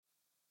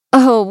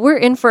we're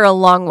in for a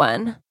long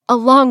one. A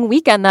long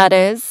weekend, that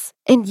is.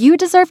 And you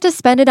deserve to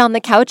spend it on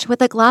the couch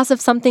with a glass of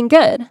something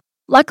good.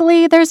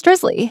 Luckily, there's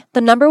Drizzly,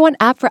 the #1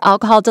 app for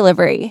alcohol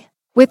delivery.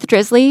 With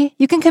Drizzly,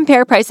 you can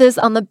compare prices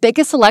on the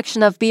biggest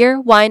selection of beer,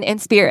 wine, and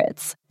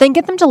spirits, then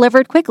get them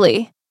delivered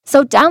quickly.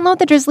 So download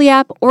the Drizzly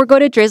app or go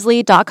to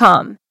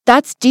drizzly.com.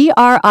 That's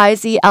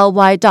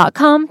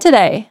DRIZLY.com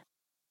today.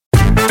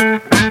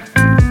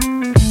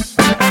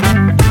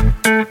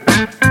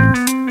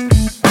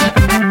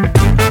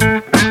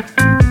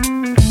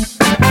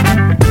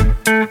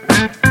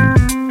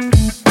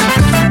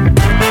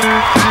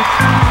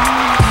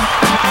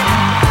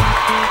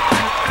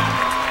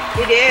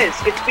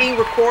 It's being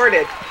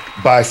recorded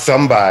by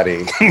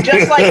somebody.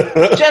 just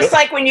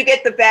like when you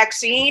get the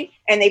vaccine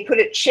and they put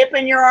a chip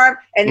in your arm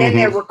and then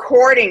they're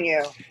recording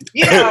you.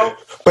 You know.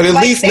 But at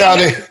least now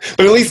they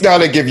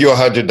give you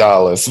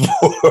 $100 for.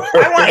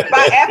 I want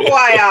by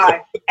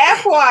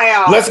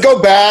FYI. Let's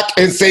go back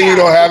and say you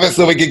don't have it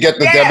so we can get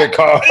the debit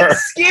card.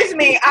 Excuse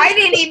me, I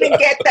didn't even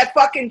get that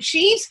fucking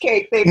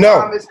cheesecake they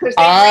promised because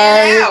they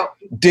ran out.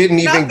 Didn't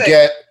even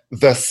get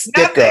the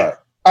sticker. Nothing.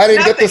 I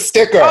didn't get the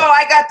sticker. Oh,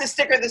 I got the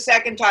sticker the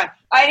second time.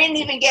 I didn't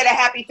even get a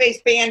happy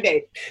face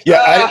Band-Aid.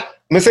 Yeah, I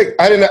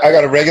didn't. I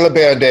got a regular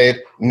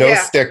Band-Aid, no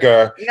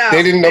sticker. No.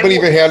 Nobody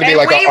even handed me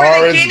like an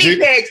orange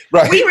juice.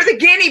 Right. We were the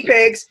guinea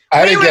pigs.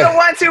 We were the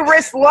ones who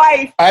risked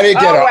life. I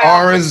didn't get an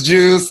orange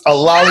juice, a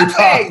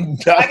lollipop. Nothing.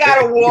 I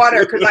got a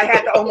water because I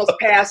had to almost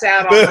pass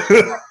out on the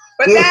floor.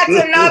 But that's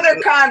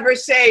another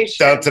conversation.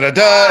 So I'm going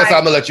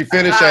to let you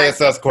finish.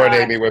 ASS Court,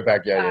 Amy, we're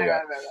back.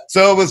 Yeah.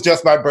 So it was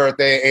just my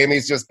birthday.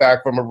 Amy's just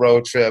back from a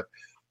road trip.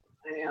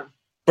 Yeah.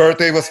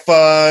 Birthday was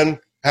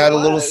fun. Had a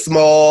little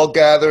small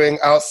gathering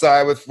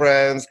outside with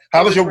friends.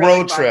 How was your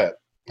road trip?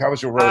 How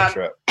was your road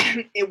trip?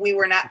 We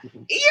were not, I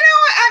mean,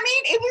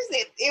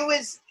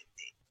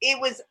 it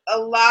was a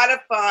lot of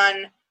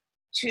fun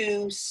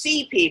to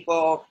see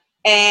people.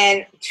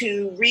 And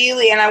to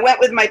really, and I went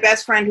with my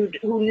best friend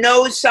who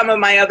knows some of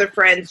my other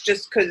friends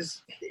just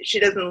because she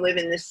doesn't live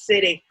in this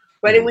city.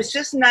 But it was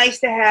just nice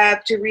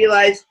to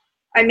realize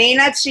I may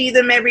not see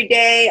them every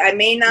day. I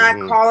may not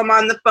call them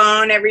on the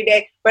phone every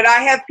day. But I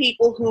have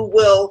people who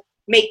will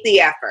make the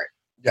effort.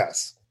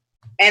 Yes.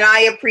 And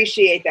I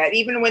appreciate that.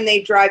 Even when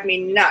they drive me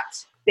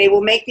nuts, they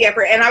will make the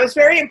effort. And I was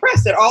very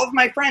impressed that all of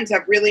my friends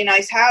have really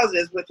nice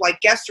houses with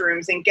like guest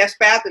rooms and guest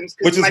bathrooms.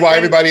 Which is why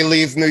everybody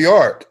leaves New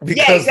York,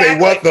 because they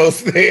want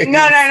those things.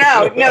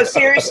 No,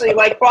 seriously.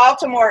 Like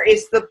Baltimore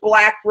is the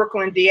Black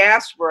Brooklyn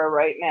diaspora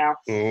right now.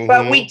 Mm-hmm.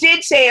 But we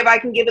did say if I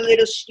can give a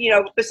little,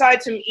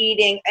 besides some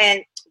eating,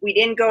 and we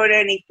didn't go to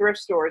any thrift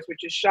stores,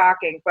 which is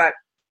shocking, but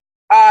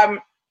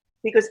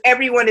because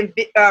everyone in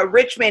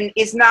Richmond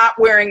is not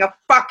wearing a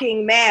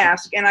fucking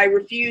mask, and I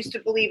refuse to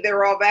believe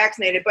they're all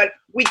vaccinated. But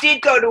we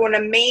did go to an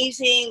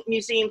amazing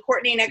museum.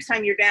 Courtney, next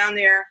time you're down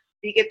there,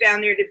 you get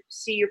down there to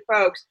see your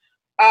folks.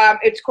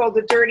 It's called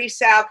the Dirty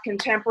South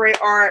Contemporary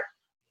Art,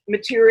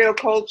 Material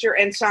Culture,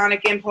 and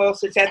Sonic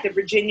Impulse. It's at the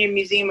Virginia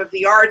Museum of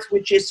the Arts,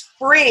 which is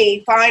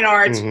free, fine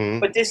arts,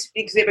 but this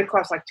exhibit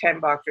costs like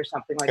 $10 or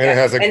something like that.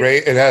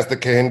 It has the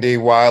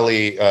Kehinde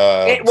Wiley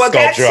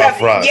sculpture out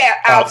front. Yeah,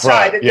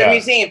 outside the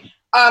museum.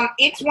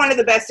 It's one of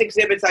the best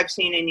exhibits I've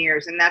seen in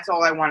years, and that's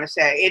all I want to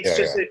say. It's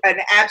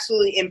an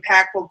absolutely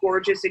impactful,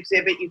 gorgeous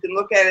exhibit. You can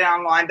look at it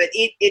online, but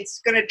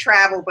it's going to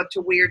travel, but to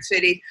weird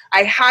cities.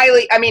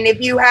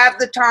 If you have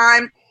the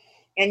time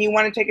and you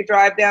want to take a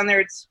drive down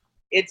there,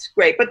 it's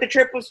great. But the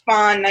trip was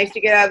fun, nice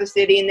to get out of the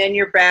city, and then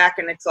you're back,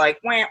 and it's like,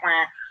 wah,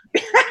 wah.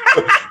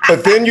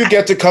 But then you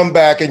get to come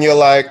back, and you're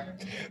like,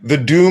 the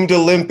doomed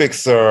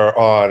Olympics are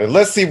on, and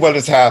let's see what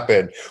has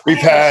happened. We've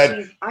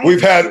had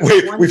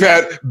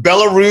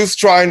Belarus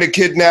trying to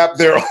kidnap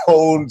their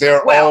own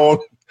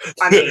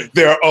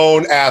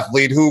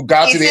athlete who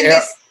got to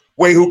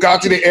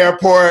the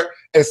airport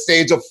and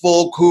staged a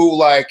full coup.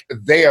 Like,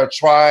 they are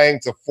trying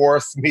to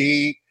force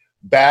me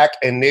back,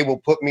 and they will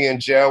put me in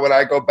jail when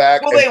I go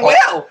back. Well, they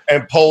will.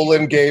 And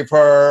Poland gave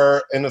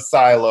her an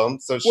asylum.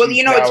 So it's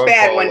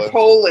bad when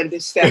Poland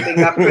is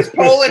stepping up, because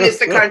Poland is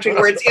the country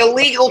where it's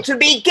illegal to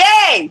be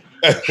gay.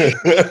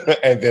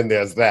 And then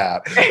there's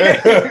that.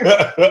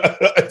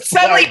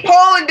 Suddenly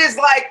Poland is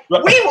like,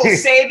 we will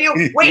save you.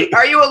 Wait,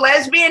 are you a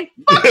lesbian?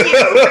 Fuck you.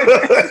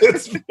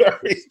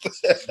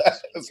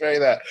 It's very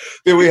that.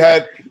 Then we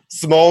had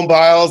Simone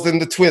Biles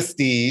and the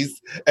Twisties.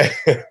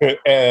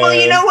 Well,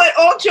 you know what?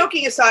 All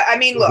joking aside, I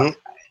mean, look,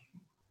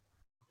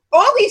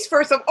 all these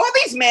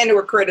men who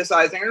were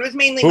criticizing, it was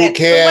mainly men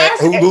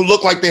who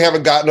look like they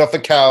haven't gotten off the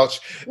couch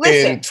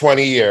in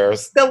 20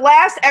 years. The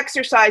last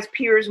exercise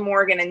Piers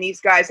Morgan and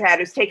these guys had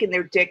is taking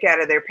their dick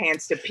out of their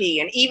pants to pee,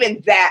 and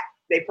even that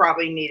they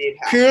probably needed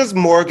help. Piers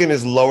Morgan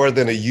is lower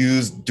than a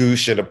used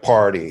douche at a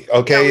party.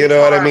 Okay, you know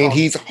what I mean?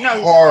 He's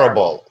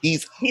horrible.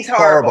 He's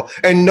horrible.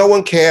 And no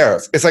one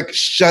cares. It's like,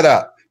 shut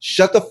up.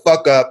 Shut the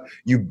fuck up,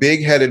 you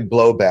big-headed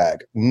blowbag.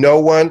 No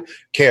one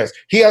cares.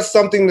 He has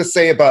something to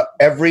say about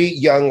every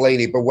young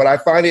lady, but what I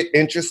find it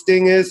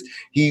interesting is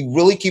he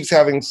really keeps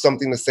having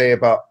something to say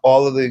about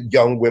all of the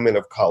young women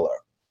of color.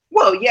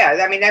 Well, yeah.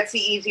 I mean, that's the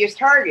easiest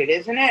target,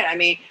 isn't it? I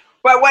mean,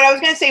 but what I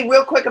was going to say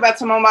real quick about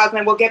Simone Biles,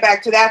 and we'll get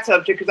back to that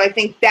subject because I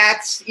think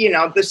that's,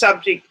 the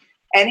subject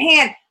at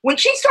hand. When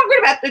she's talking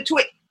about the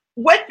tweet,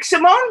 what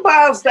Simone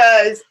Biles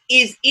does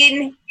is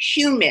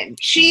inhuman.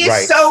 She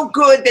is so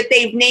good that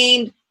they've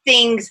named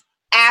things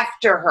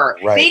after her.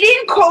 Right. They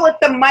didn't call it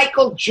the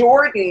Michael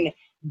Jordan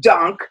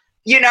dunk.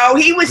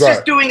 He was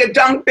just doing a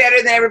dunk better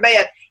than everybody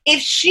else. If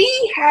she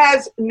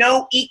has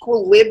no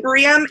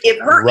equilibrium, if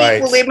her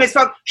equilibrium is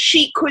wrong,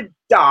 she could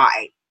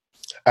die.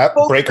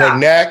 Break her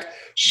neck,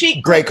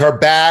 break her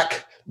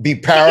back, be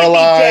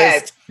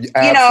paralyzed. Be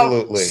dead.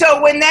 Absolutely. So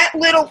when that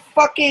little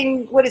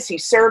fucking, what is he,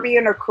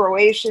 Serbian or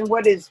Croatian?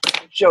 What is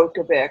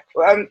Djokovic?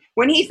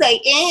 When he's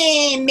like,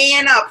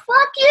 man up,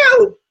 fuck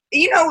you.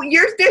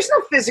 There's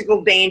no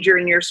physical danger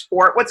in your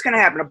sport. What's going to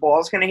happen? A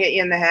ball's going to hit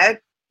you in the head?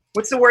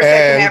 What's the worst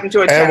that can happen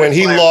to a tennis player? And when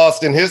he player?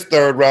 lost in his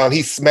third round,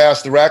 he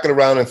smashed the racket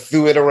around and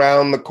threw it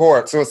around the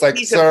court. So it's like,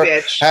 he's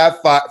sir,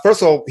 have fun.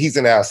 First of all, he's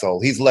an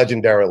asshole. He's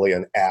legendarily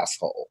an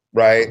asshole,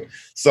 right?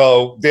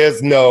 So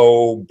there's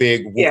no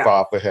big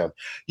whoop-off for him.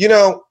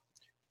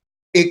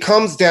 It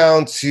comes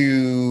down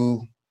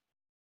to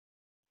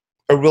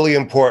a really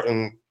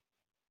important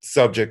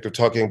subject of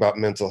talking about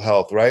mental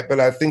health, right?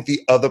 But I think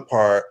the other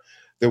part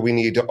that we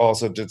need to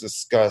also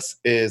discuss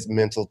is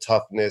mental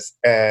toughness.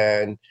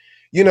 And,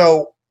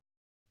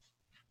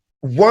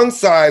 one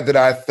side that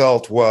I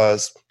felt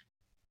was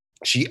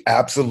she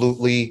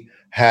absolutely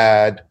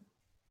had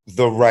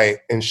the right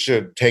and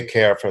should take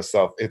care of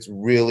herself. It's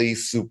really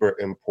super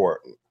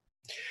important.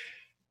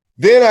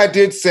 Then I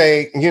did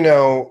say,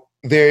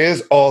 there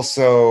is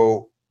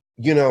also,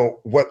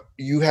 what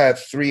you had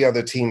 3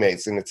 other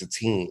teammates and it's a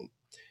team.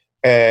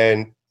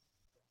 And,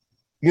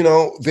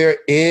 there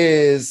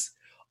is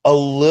a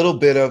little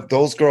bit of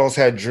those girls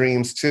had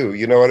dreams too.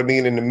 You know what I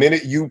mean? And the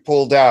minute you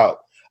pulled out,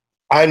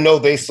 I know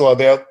they saw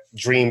their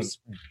dreams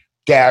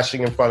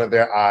dashing in front of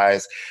their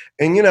eyes.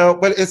 And,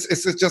 but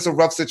it's just a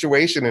rough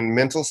situation and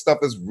mental stuff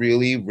is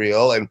really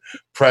real and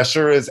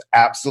pressure is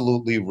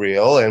absolutely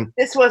real. And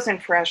this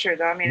wasn't pressure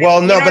though. I mean,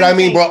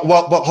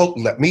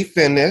 let me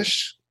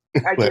finish.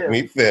 Let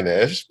me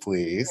finish,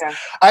 please. Yeah.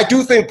 I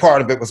do think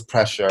part of it was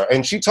pressure.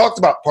 And she talked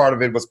about part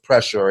of it was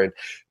pressure. And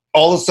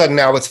all of a sudden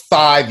now it's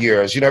 5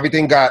 years.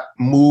 Everything got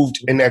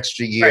moved an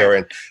extra year.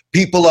 And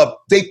people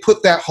they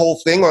put that whole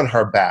thing on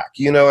her back.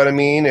 You know what I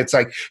mean? It's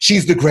like,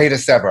 she's the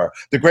greatest ever,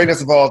 the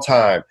greatest of all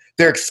time.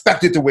 They're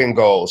expected to win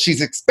gold.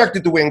 She's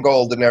expected to win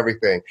gold and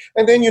everything.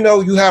 And then,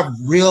 you have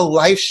real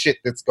life shit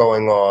that's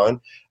going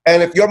on.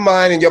 And if your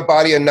mind and your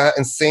body are not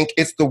in sync,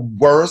 it's the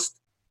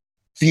worst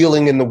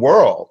feeling in the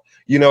world.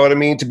 You know what I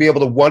mean? To be able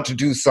to want to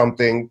do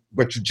something,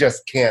 but you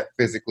just can't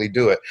physically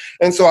do it.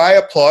 And so I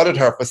applauded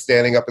her for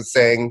standing up and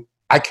saying,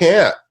 I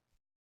can't.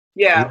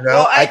 Yeah.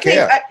 Well, I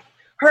can't.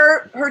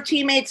 Her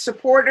teammates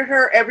supported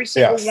her. Every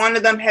single one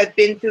of them had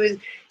been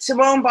through.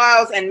 Simone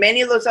Biles and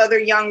many of those other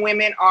young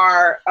women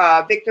are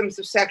victims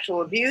of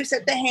sexual abuse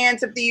at the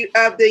hands of the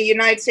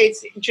United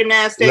States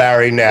Gymnastics.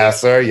 Larry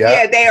Nassar,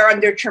 Yeah, they are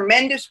under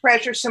tremendous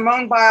pressure.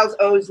 Simone Biles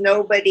owes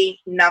nobody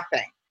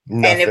nothing.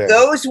 And if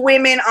those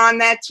women on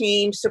that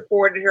team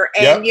supported her,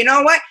 and you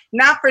know what?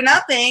 Not for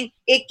nothing,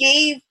 it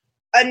gave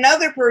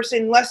another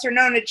person lesser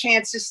known a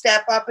chance to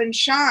step up and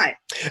shine.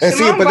 And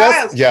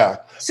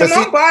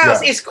Simone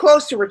Biles is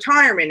close to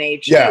retirement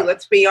age too.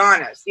 Let's be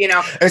honest, And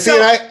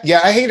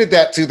I hated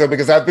that too, though,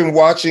 because I've been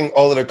watching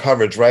all of the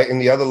coverage, right?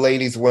 And the other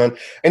ladies won,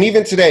 and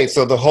even today.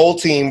 So the whole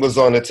team was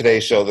on the Today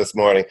Show this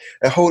morning,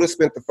 and Hoda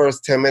spent the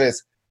first 10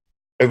 minutes.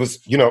 It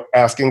was,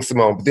 asking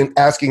Simone, but then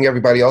asking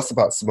everybody else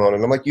about Simone.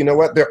 And I'm like, you know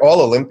what? They're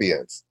all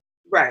Olympians.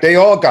 Right. They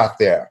all got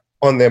there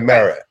on their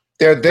merit. Right.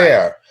 They're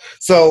there. Right.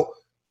 So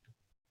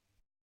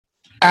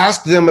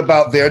ask them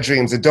about their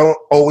dreams and don't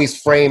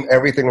always frame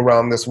everything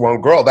around this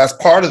one girl. That's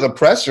part of the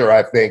pressure,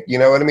 I think. You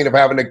know what I mean? Of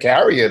having to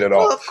carry it at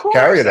all. Well, of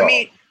course.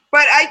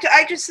 But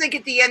I just think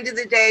at the end of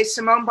the day,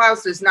 Simone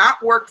Biles does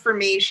not work for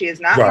me. She is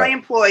not my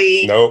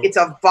employee. Nope. It's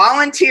a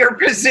volunteer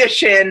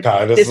position.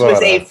 This was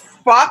a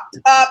fucked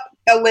up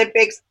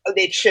Olympics.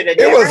 It should have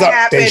never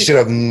happened. They should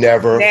have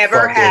never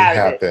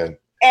happened.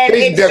 And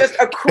it's just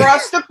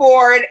across the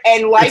board,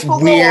 and life will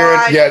go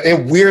on. Yeah,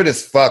 it's weird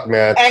as fuck,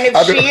 man. And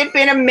if she had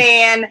been a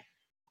man,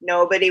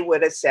 nobody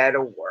would have said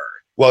a word.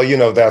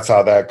 Well, that's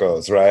how that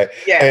goes, right?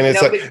 Yeah. And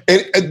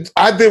it's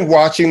I've been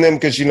watching them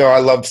because, I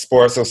love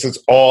sports. So since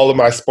all of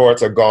my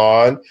sports are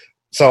gone,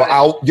 so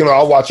I'll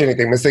watch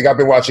anything. I've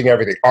been watching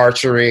everything.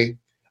 Archery.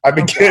 I've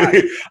been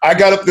kidding. I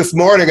got up this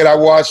morning and I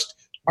watched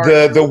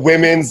the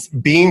women's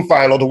beam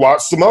final to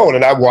watch Simone,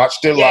 and I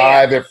watched it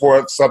live at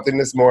 4 something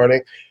this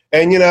morning.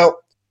 And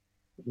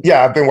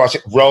Yeah, I've been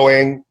watching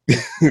Rowing.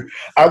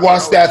 I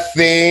watched that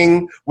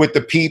thing with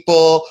the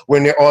people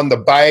when they're on the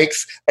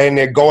bikes and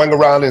they're going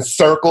around in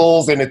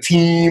circles in a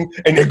team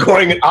and they're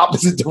going in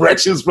opposite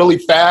directions really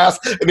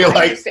fast and they're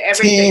like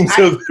teams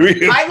of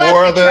 3 and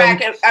 4 of them.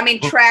 Track. I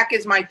mean, track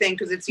is my thing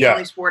because it's the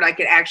only sport I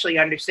could actually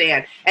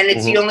understand, and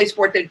it's the only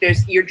sport that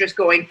you're just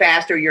going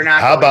fast or you're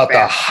not. How about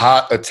fast. The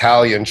hot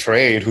Italian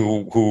trade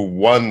who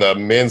won the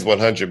men's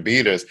 100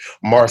 meters?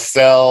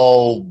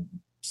 Marcel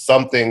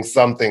something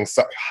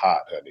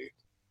hot, honey.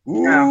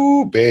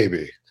 Ooh,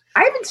 baby.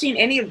 I haven't seen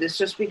any of this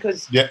just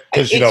because. Yeah,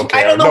 because you don't care.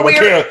 I don't know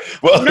where.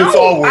 Well, it's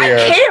all weird.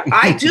 I care.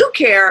 I do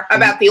care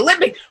about the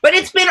Olympics, but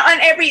it's been on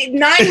every 9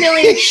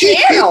 million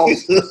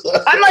channels.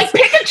 I'm like,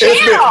 pick a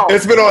channel.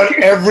 It's been on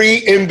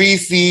every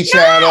NBC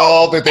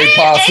channel that they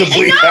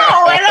possibly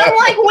have. And I'm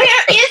like,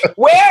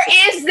 where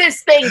is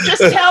this thing?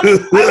 Just tell me.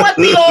 I want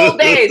the old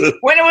days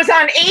when it was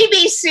on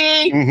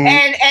ABC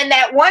and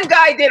that one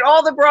guy did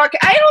all the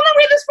broadcast. I don't know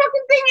where this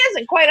fucking thing is,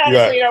 and quite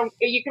honestly,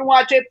 you can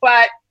watch it,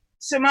 but.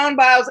 Simone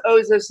Biles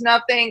owes us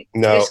nothing.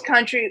 No. This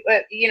country,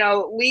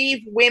 leave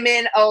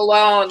women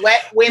alone.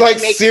 Let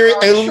women make their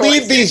own choices. And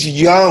leave these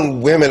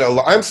young women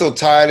alone. I'm so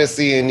tired of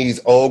seeing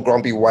these old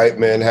grumpy white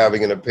men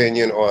having an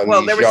opinion on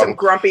these there were some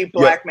grumpy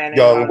black men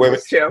young women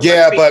too.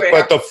 Yeah,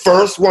 but the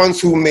first ones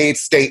who made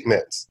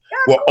statements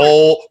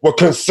were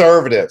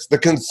conservatives. The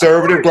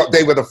conservative,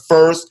 they were the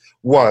first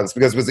ones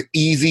because it was an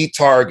easy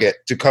target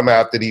to come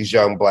after these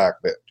young black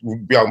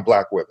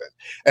women.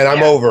 And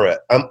I'm over it.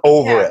 I'm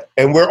over it.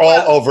 And we're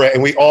all over it.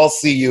 And we all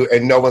see you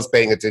and no one's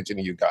paying attention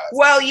to you guys.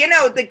 Well,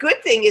 the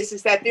good thing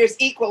is that there's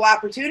equal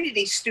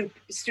opportunity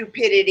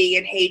stupidity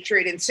and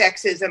hatred and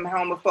sexism,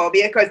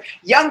 homophobia, because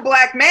young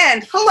black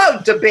men, hello,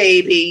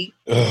 DaBaby.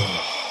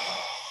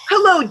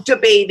 Hello,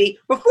 DaBaby.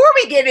 Before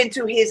we get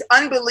into his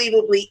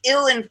unbelievably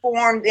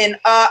ill-informed and,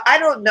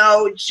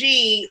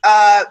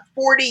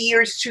 40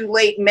 years too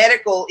late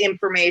medical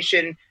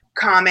information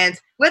comments,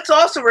 let's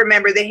also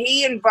remember that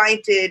he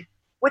invited,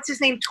 what's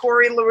his name,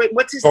 Tory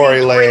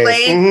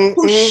Lane,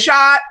 who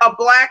shot a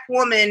black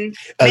woman.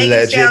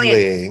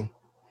 Allegedly.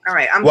 All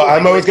right.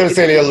 I'm always going to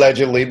say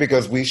allegedly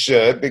because we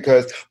should,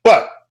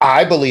 but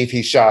I believe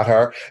he shot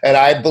her. And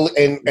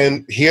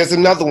and here's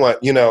another one,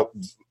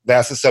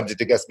 that's a subject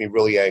that gets me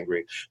really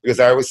angry because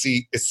I always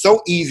see it's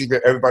so easy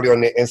for everybody on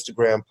their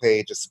Instagram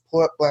page to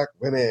support black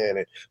women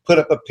and put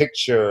up a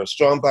picture of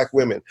strong black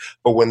women.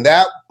 But when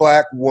that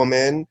black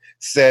woman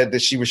said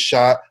that she was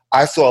shot,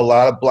 I saw a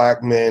lot of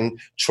black men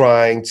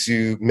trying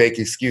to make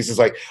excuses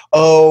like,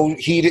 oh,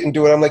 he didn't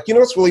do it. I'm like,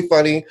 what's really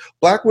funny?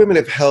 Black women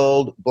have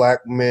held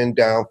black men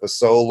down for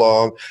so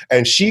long,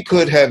 and she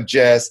could have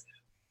just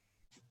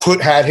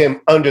had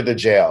him under the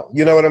jail.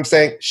 You know what I'm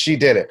saying? She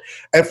did it.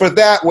 And for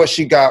that, what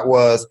she got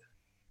was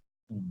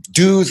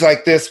dudes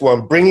like this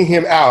one bringing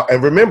him out.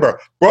 And remember,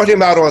 brought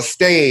him out on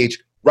stage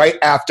right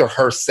after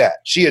her set.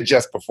 She had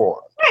just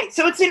performed. Right.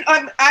 So it's in,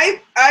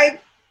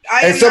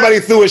 somebody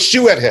threw a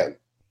shoe at him.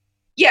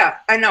 Yeah,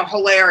 I know.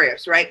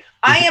 Hilarious, right?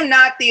 I am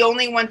not the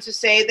only one to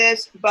say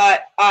this,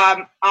 but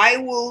I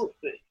will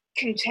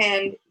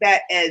contend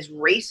that as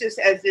racist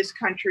as this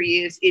country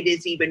is, it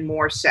is even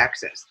more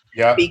sexist.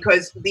 Yeah.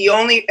 Because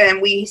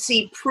and we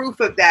see proof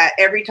of that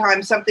every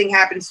time something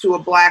happens to a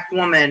black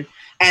woman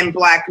and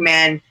black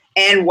men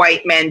and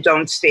white men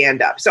don't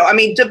stand up. So, I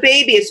mean,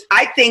 DaBaby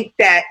I think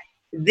that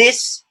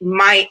this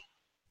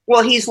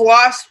he's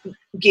lost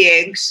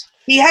gigs.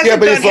 He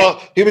hasn't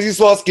he's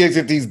lost gigs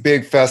at these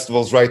big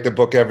festivals, right? That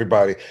book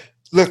everybody.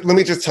 Look, let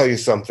me just tell you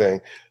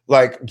something.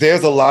 Like,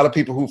 there's a lot of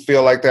people who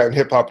feel like that in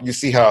hip hop. You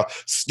see how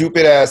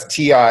stupid ass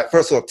T.I.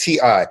 First of all,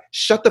 T.I.,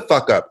 shut the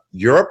fuck up.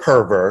 You're a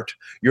pervert.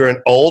 You're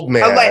an old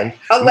man.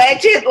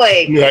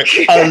 Allegedly.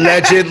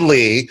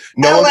 Allegedly.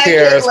 No one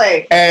cares.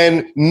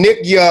 And Nick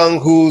Young,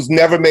 who's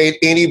never made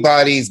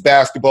anybody's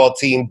basketball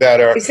team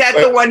better. Is that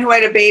the one who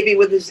had a baby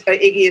with his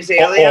Iggy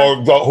Azalea? Or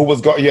who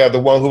was,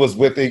 the one who was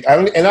with Iggy. I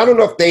don't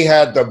know if they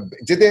had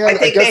did they have? I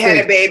think they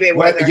had a baby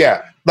with her.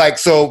 Yeah. Like,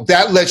 so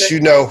that lets you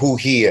know who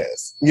he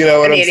is. You know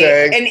what I'm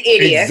saying? An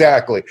idiot.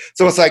 Exactly.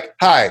 So it's like,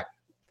 hi,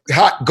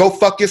 go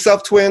fuck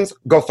yourself, twins.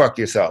 Go fuck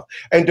yourself.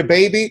 And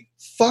DaBaby,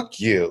 fuck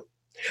you.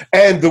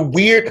 And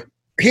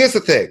here's the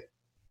thing.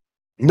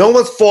 No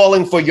one's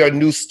falling for your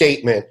new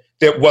statement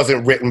that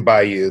wasn't written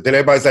by you. Then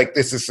everybody's like,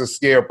 this is a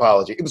scare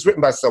apology. It was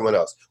written by someone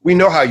else. We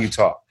know how you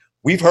talk.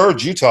 We've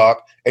heard you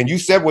talk, and you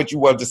said what you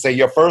wanted to say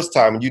your first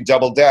time, and you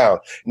doubled down.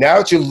 Now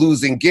that you're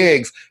losing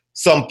gigs,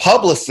 some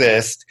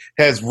publicist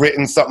has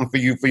written something for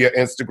you for your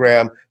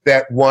Instagram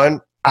that, one,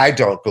 I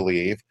don't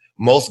believe.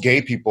 Most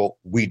gay people,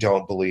 we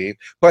don't believe.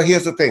 But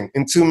here's the thing.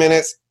 In 2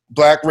 minutes,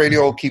 Black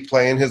radio will keep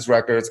playing his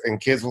records and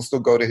kids will still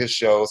go to his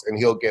shows and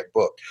he'll get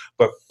booked.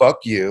 But fuck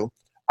you.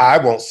 I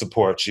won't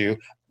support you.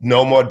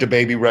 No more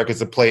DaBaby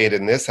records are played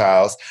in this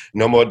house.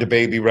 No more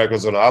DaBaby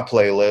records on our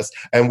playlist.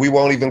 And we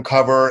won't even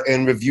cover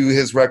and review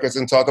his records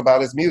and talk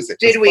about his music.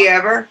 Did we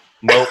ever?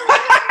 Nope.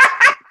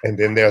 And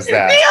then there's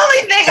that. The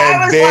only thing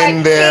I was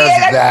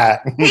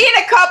like, he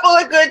had a couple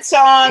of good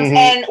songs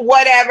and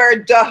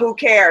whatever, who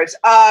cares?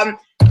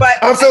 But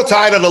I'm so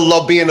tired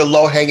of being the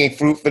low-hanging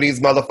fruit for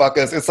these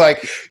motherfuckers. It's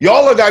like,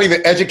 y'all are not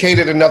even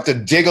educated enough to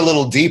dig a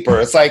little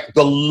deeper. It's like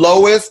the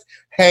lowest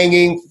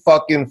hanging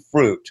fucking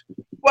fruit.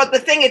 Well, the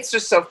thing, it's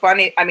just so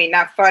funny. I mean,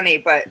 not funny,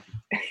 but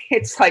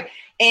it's like,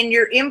 and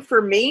your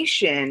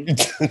information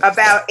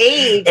about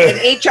AIDS and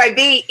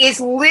HIV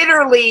is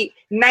literally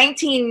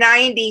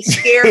 1990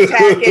 scare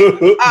tactic.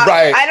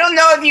 Right. I don't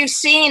know if you've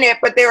seen it,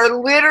 but there are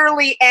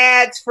literally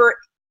ads for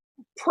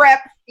PrEP,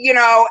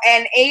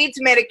 and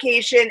AIDS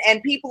medication,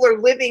 and people are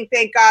living,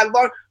 thank God,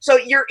 long. So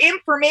your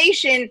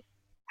information,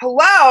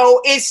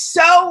 is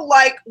so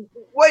like,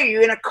 what are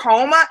you, in a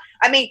coma?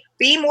 I mean,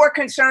 be more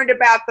concerned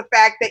about the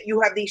fact that you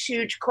have these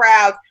huge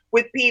crowds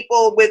with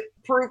people with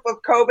proof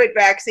of COVID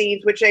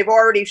vaccines, which they've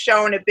already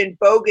shown have been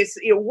bogus.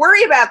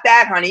 Worry about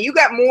that, honey. You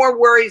got more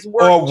worries.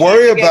 Or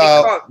worry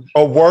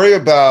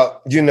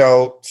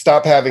about,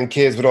 stop having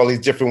kids with all these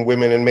different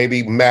women and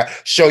maybe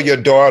show your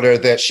daughter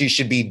that she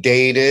should be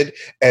dated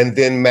and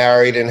then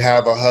married and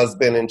have a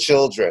husband and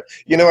children.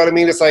 You know what I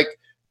mean? It's like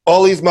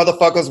all these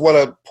motherfuckers want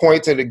to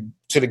point to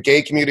the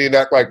gay community and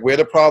act like we're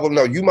the problem.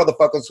 No, you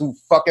motherfuckers who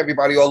fuck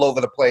everybody all over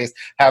the place,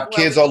 have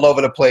kids all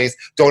over the place,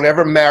 don't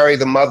ever marry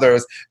the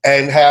mothers,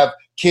 and have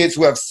kids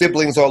who have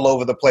siblings all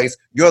over the place.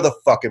 You're the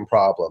fucking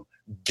problem.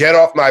 Get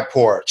off my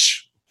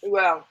porch.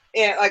 Well,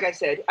 yeah, like I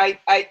said,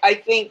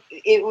 I think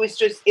it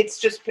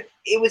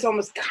was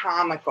almost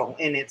comical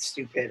in its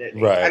stupidity.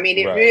 Right. I mean,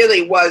 it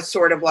really was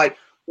sort of like,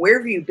 where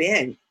have you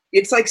been?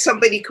 It's like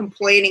somebody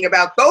complaining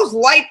about those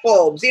light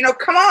bulbs.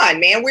 Come on,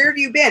 man, where have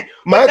you been?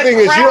 My thing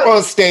is, you're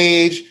on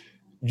stage,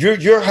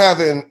 you're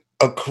having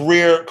a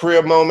career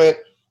moment.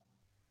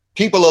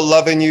 People are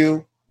loving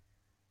you.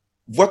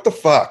 What the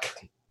fuck?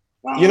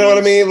 Well, you know what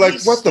I mean? Like,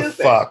 what stupid.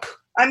 The fuck?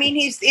 I mean,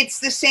 it's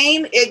the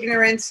same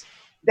ignorance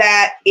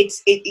that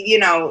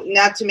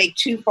not to make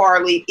too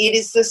far leap. It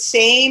is the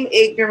same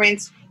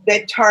ignorance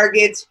that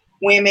targets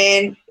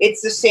women.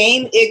 It's the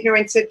same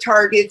ignorance that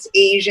targets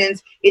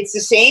Asians. It's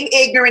the same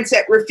ignorance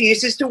that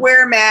refuses to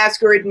wear a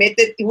mask or admit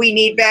that we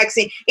need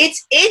vaccine.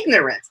 It's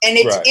ignorance, and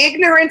it's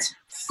ignorance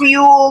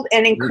fueled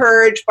and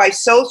encouraged by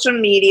social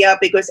media,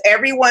 because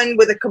everyone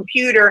with a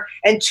computer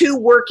and two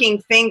working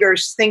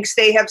fingers thinks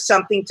they have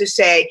something to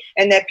say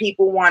and that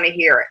people want to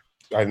hear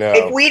it. I know.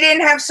 If we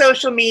didn't have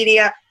social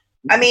media,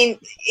 I mean,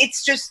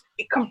 it's just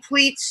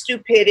complete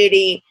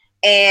stupidity.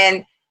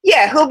 And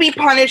yeah, he'll be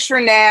punished for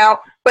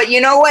now. But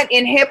you know what?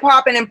 In hip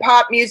hop and in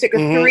pop music, a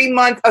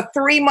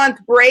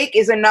 3-month break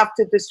is enough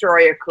to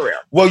destroy a career.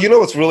 Well, you know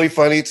what's really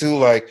funny too?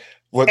 Like,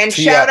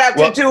 shout out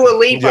to Dua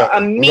Lipa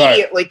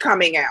immediately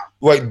coming out.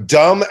 Like,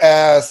 dumb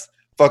ass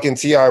fucking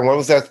T.I. What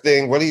was that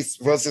thing?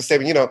 What's his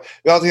statement? You're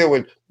out here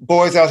with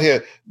boys out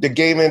here, the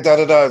gay men,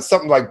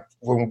 something like,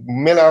 when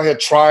men out here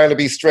trying to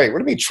be straight. What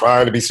do you mean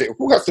trying to be straight?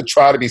 Who has to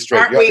try to be straight?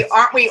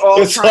 Aren't we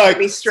all trying to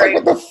be straight?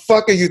 What the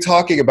fuck are you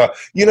talking about?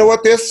 You know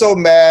what? They're so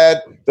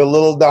mad the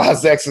Lil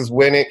Nas X is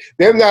winning.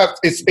 They're not,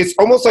 it's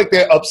almost like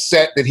they're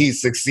upset that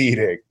he's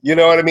succeeding. You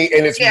know what I mean?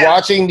 And it's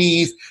watching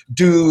these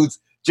dudes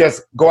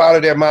just go out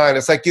of their mind.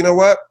 It's like, you know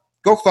what?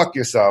 Go fuck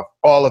yourself,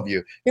 all of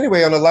you.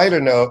 Anyway, on a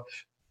lighter note,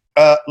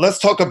 let's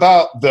talk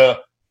about the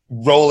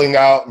Rolling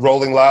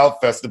Loud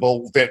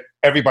festival that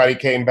everybody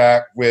came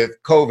back with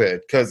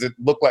COVID, because it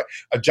looked like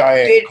a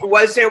giant.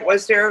 Was there?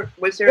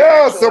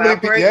 Yeah, so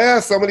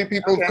many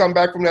people have come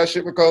back from that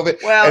shit with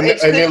COVID. Well, and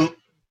then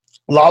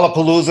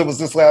Lollapalooza was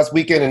this last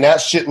weekend, and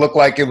that shit looked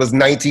like it was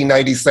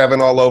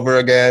 1997 all over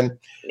again.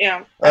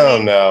 Yeah, I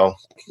don't know.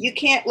 You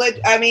can't let.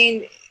 I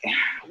mean,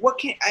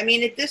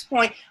 at this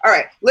point, all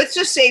right, let's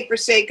just say for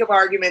sake of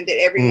argument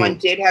that everyone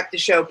did have to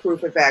show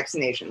proof of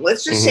vaccination.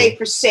 Let's just say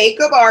for sake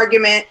of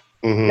argument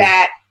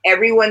that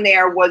everyone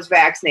there was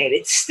vaccinated.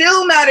 It's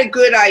still not a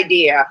good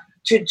idea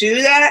to do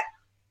that,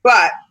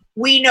 but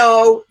we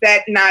know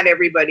that not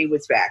everybody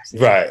was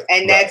vaccinated. Right.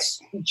 And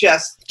that's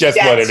just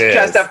what it is.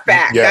 Just a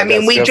fact. Yeah, I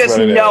mean, we just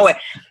know it.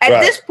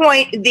 At this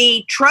point,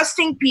 the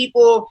trusting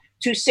people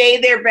to say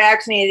they're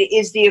vaccinated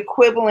is the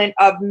equivalent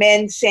of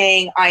men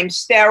saying, I'm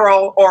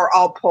sterile or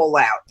I'll pull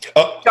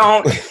out.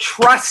 Don't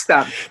trust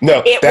them.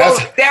 No,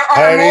 there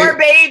are more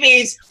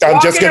babies I'm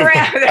just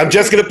around.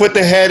 gonna put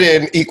the head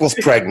in equals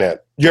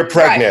pregnant. You're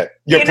pregnant. Right.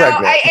 You're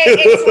pregnant.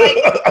 It's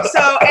like,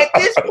 so at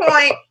this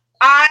point,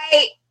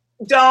 I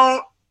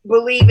don't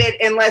believe it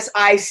unless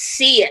I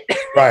see it.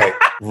 Right.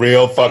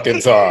 Real fucking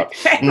talk.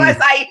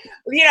 Unless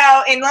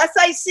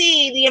I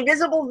see the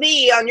invisible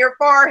V on your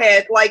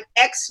forehead, like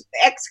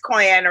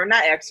X-Clan, or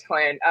not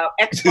X-Clan,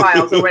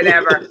 X-Files or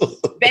whatever.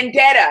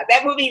 Vendetta,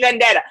 that movie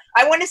Vendetta.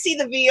 I want to see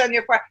the V on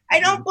your forehead. I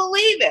don't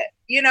believe it,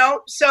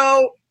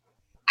 so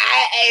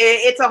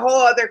it's a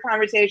whole other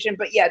conversation.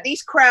 But yeah,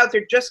 these crowds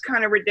are just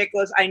kind of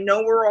ridiculous. I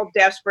know we're all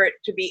desperate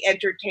to be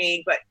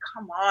entertained, but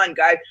come on,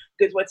 guys,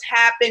 because what's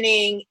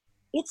happening,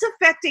 it's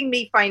affecting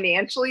me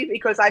financially,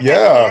 because I've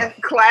had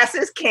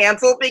classes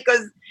canceled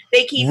because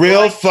they keep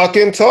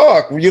fucking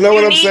talk. You know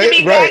what I'm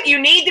saying? Right. You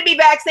need to be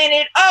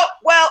vaccinated. Oh,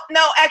 well,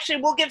 no,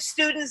 actually, we'll give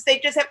students, they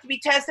just have to be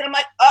tested. I'm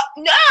like,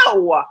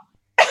 no.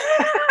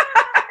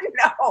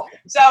 No.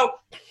 So,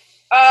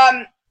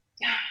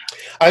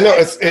 I know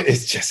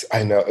it's just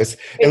I know it's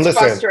and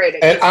listen,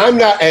 frustrating. And I'm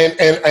not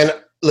and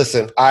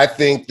listen, I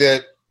think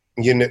that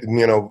you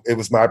know it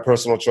was my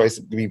personal choice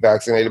to be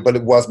vaccinated, but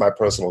it was my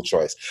personal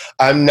choice.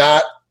 I'm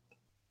not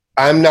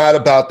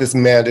about this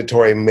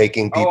mandatory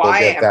making people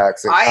get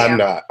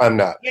vaccinated. I'm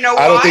not. You know,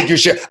 I don't think you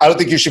should. I don't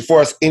think you should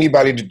force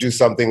anybody to do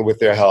something with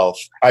their health.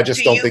 I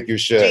just don't think you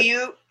should. Do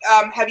you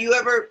have you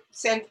ever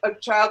sent a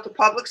child to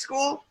public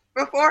school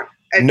before?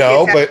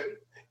 No, but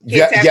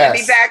kids have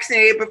to be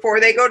vaccinated before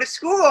they go to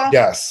school.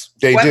 Yes,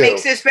 they do. What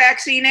makes this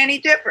vaccine any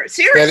different?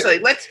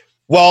 Seriously,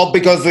 Well,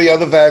 because the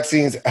other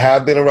vaccines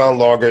have been around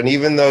longer, and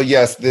even though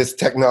yes, this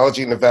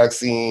technology in the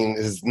vaccine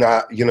is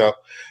not,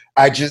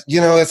 I just,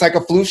 it's like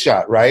a flu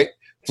shot, right?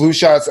 Flu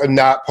shots are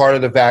not part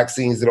of the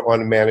vaccines that are on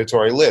the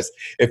mandatory list.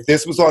 If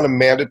this was on a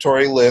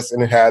mandatory list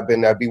and it had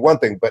been, that'd be one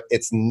thing, but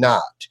it's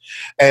not.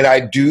 And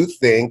I do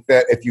think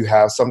that if you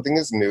have something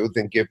that's new,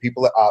 then give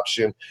people an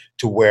option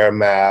to wear a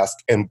mask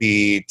and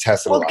be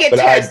tested. Well, get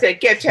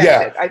tested.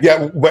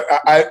 Yeah, but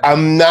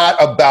I'm not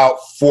about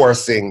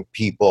forcing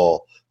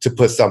people to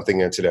put something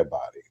into their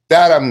body.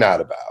 That I'm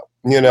not about,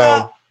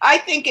 Well, I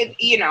think it,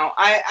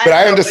 But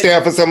I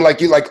understand for someone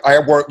like you, like I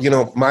work,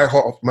 my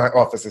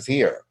office is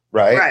here.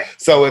 Right.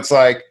 So it's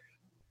like,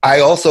 I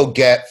also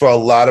get for a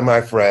lot of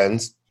my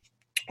friends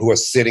who are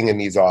sitting in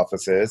these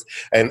offices,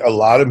 and a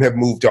lot of them have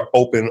moved to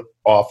open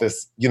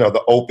office,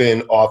 the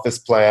open office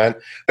plan.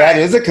 That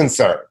is a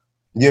concern.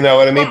 You know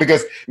what I mean?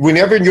 Because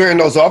whenever you're in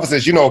those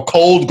offices,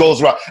 cold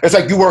goes around. It's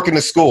like you work in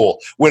a school.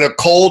 When a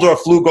cold or a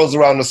flu goes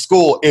around the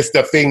school, it's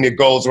the thing that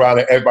goes around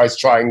and everybody's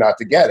trying not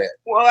to get it.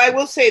 Well, I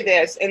will say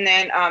this, and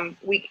then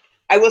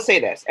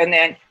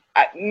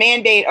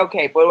mandate,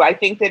 okay, but I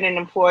think that an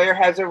employer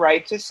has a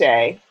right to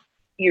say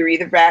you're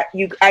either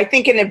I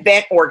think an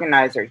event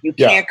organizer, you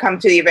can't come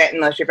to the event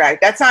unless you're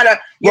back. That's not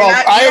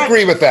I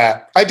agree with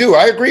that. I do.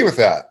 I agree with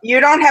that. You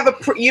don't have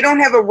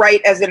a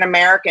right as an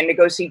American to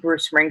go see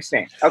Bruce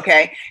Springsteen.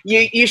 Okay.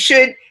 You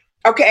should.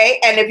 Okay.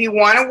 And if you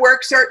want to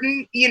work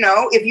certain,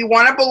 if you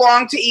want to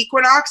belong to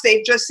Equinox,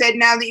 they've just said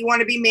now that you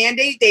want to be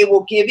mandated, they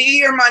will give you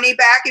your money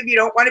back if you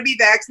don't want to be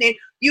vaccinated.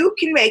 You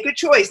can make a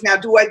choice. Now,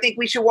 do I think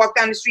we should walk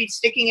down the street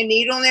sticking a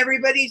needle in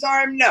everybody's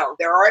arm? No,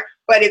 there are.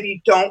 But if you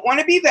don't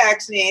want to be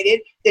vaccinated,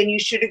 then you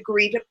should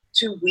agree to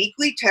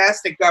weekly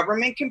tests. The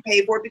government can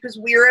pay for it because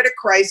we're at a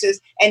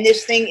crisis and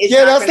this thing is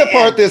not that's the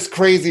part that's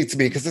crazy to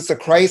me because it's a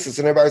crisis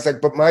and everybody's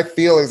like, but my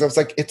feelings, I was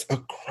like, it's a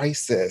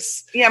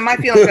crisis. Yeah, my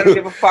feelings don't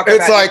give a fuck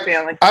about your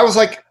feelings. I was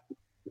like,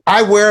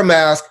 I wear a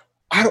mask.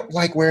 I don't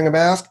like wearing a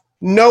mask.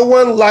 No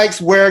one likes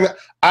wearing.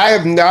 I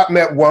have not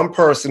met one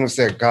person who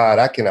said, God,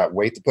 I cannot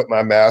wait to put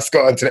my mask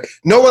on today.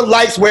 No one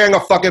likes wearing a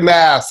fucking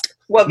mask.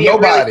 Well, if you have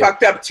really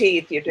fucked up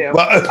teeth, you do.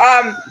 Well, all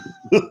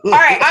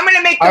right, I'm going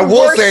to make the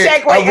worst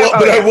segue.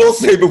 I will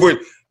say before,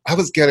 I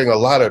was getting a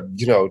lot of,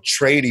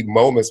 tradie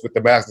moments with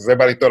the mask because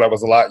everybody thought I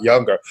was a lot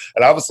younger.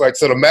 And I was like,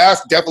 so the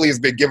mask definitely has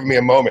been giving me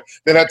a moment.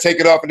 Then I take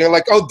it off and they're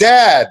like, oh,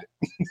 Dad.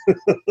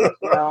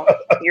 Well,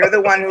 you're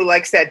the one who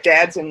likes that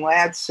dads and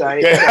lads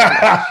site.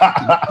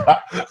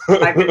 I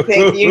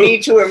think you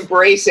need to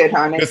embrace it,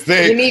 honey.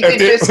 You need to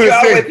just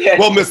go with it.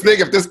 Well, Miss Nick,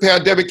 if this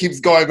pandemic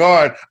keeps going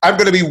on, I'm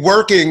going to be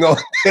working on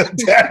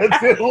dads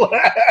and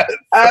lads.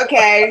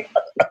 Okay.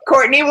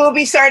 Courtney will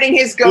be starting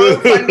his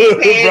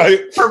GoFundMe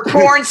page for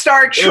porn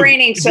star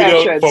training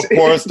sessions. For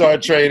porn star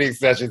training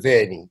sessions,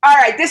 Annie. All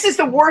right. This is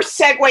the worst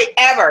segue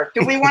ever.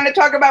 Do we want to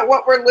talk about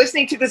what we're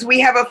listening to? Because we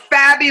have a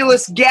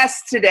fabulous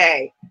guest today.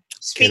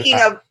 Speaking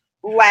of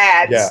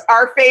lads,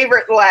 our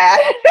favorite lad.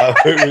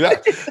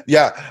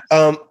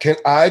 Can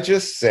I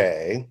just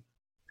say,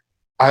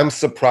 I'm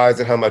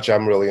surprised at how much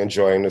I'm really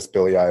enjoying this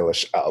Billie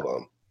Eilish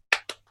album.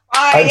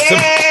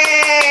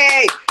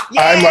 Yay!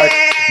 I'm like,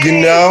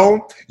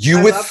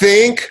 you would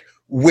think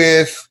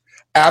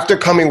after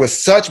coming with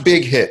such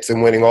big hits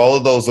and winning all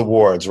of those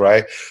awards,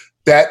 right?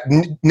 That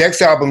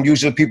next album,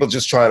 usually people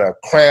just trying to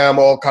cram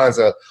all kinds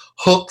of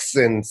hooks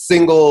and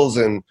singles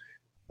and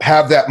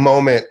have that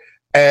moment.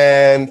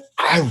 And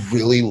I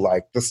really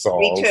like the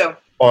songs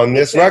on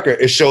this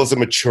record. It shows a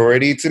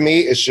maturity to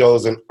me. It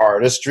shows an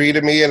artistry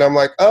to me. And I'm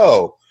like,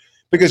 oh,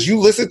 because you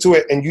listen to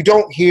it and you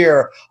don't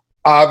hear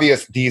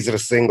obvious, these are the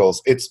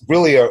singles. It's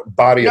really a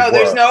body of work. No,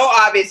 there's no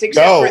obvious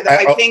except for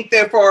I think,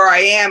 therefore I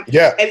am.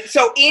 Yeah. And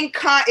so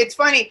it's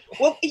funny.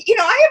 Well,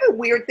 I have a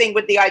weird thing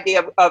with the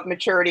idea of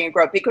maturity and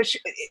growth because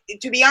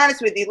to be honest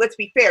with you, let's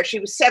be fair, she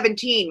was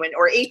 17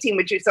 or 18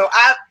 when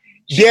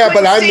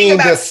but I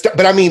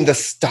mean the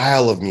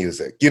style of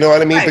music. You know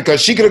what I mean? Right.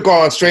 Because she could have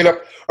gone straight up,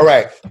 all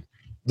right,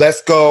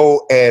 let's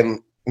go and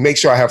make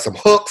sure I have some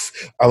hooks.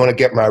 I want to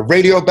get my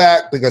radio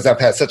back because I've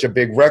had such a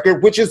big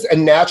record, which is a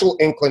natural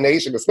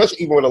inclination, especially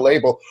even with a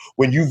label,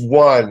 when you've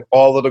won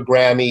all of the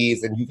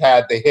Grammys and you've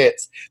had the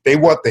hits. They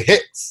want the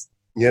hits,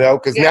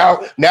 because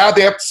now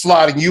they're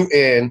slotting you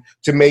in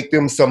to make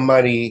them some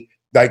money.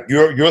 Like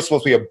you're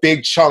supposed to be a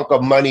big chunk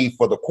of money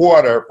for the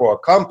quarter for a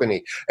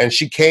company. And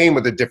she came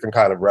with a different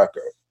kind of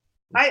record.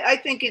 I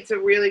think it's a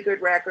really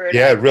good record.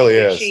 Yeah, it really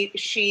is.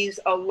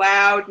 She's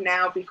allowed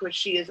now because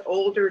she is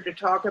older to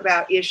talk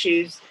about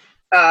issues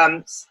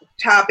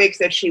topics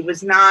that she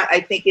was not.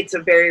 I think it's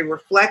a very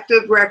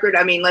reflective record.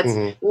 I mean,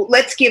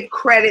 let's give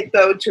credit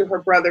though to her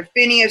brother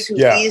Phineas, who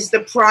is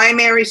the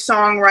primary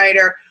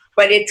songwriter,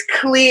 but it's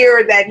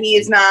clear that he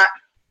is not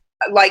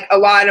like a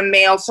lot of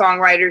male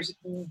songwriters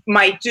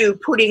might do,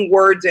 putting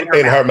words in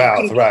her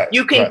mouth.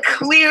 You can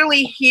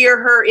clearly hear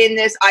her in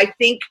this. I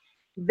think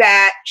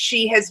that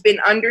she has been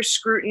under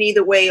scrutiny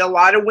the way a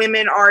lot of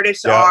women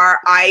artists are.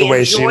 The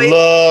way she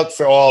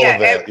looks, all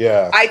of it.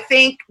 Yeah. I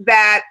think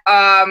that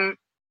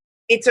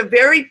it's a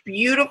very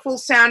beautiful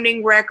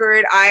sounding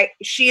record.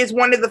 She is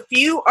one of the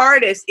few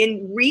artists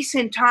in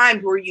recent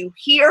times where you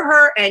hear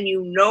her and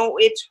you know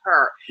it's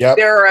her. Yep.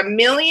 There are a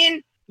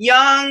million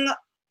young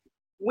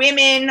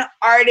women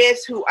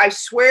artists who, I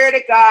swear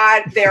to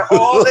God, they're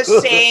all the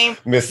same.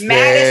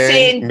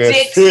 Madison,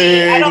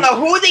 Dixie. I don't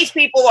know who these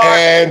people are.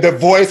 And the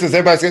voices,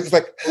 everybody's just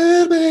like,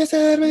 right.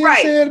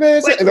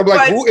 And I'm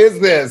like, who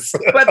is this?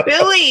 But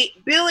Billie,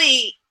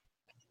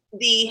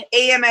 the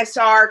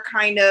AMSR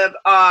kind of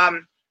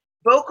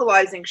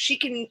vocalizing, she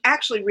can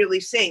actually really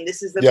sing.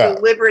 This is the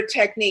deliberate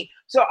technique.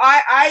 So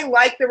I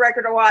like the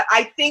record a lot.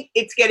 I think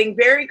it's getting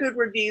very good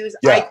reviews.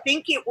 I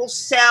think it will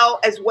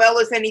sell as well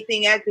as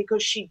anything else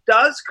because she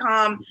does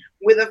come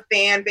with a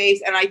fan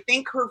base. And I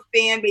think her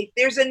fan base,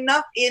 there's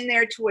enough in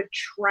there to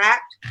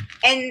attract.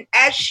 And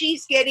as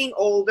she's getting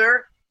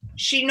older,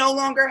 she no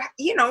longer,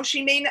 she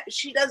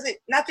doesn't,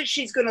 not that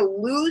she's going to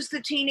lose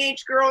the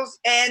teenage girls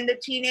and the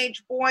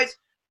teenage boys,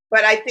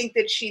 but I think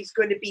that she's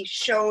going to be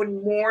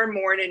shown more and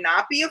more to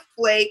not be a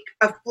fluke,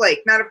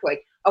 not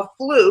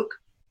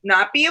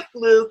be a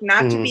fluke,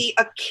 not to be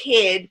a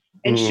kid,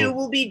 and she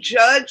will be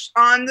judged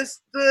on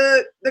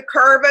the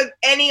curve of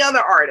any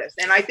other artist.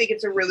 And I think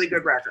it's a really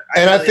good record.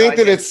 I think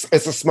that it's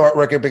a smart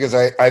record because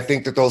I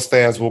think that those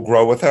fans will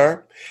grow with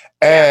her.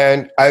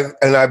 And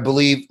I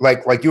believe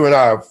like you and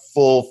I are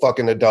full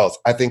fucking adults.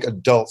 I think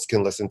adults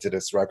can listen to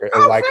this record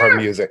and like her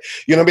music.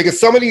 Because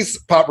some of these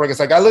pop records,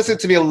 like I listened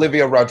to the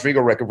Olivia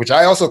Rodrigo record, which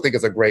I also think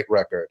is a great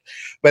record.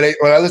 But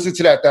when I listen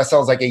to that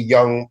sounds like a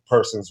young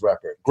person's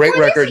record. Great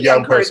record,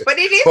 young person. But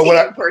it is a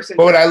young person.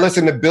 But when I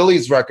listen to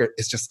Billie's record,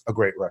 it's just a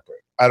great record.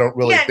 I don't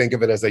really think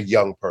of it as a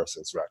young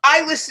person's record.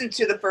 I listened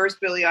to the first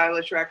Billie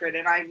Eilish record,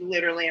 and I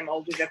literally am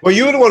older than. Well,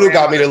 you were the one who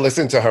got me to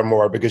listen to her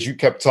more because you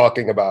kept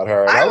talking about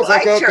her. And I was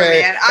like,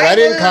 okay. And I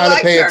didn't kind of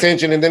pay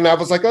attention, and then I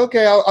was like,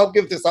 okay, I'll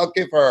give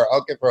her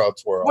a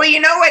twirl. Well, you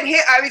know what?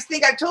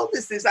 I told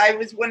this.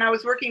 When I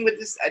was working with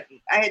this,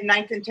 I had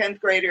 9th and 10th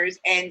graders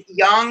and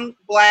young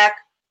Black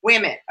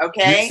women.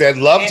 Okay, you said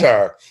loved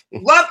her,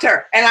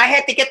 and I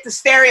had to get the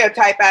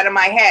stereotype out of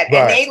my head,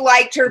 and they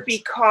liked her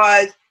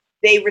because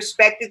they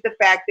respected the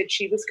fact that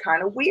she was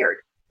kind of weird,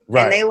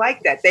 and they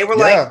liked that. They were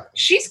like,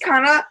 she's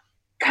kind of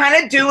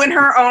doing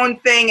her own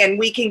thing, and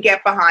we can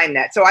get behind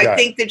that. So I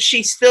think that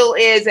she still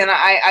is, and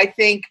I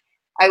think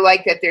I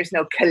like that there's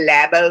no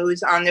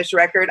collabos on this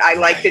record. I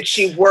like that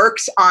she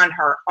works on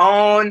her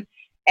own,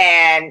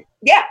 and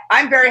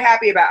I'm very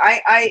happy about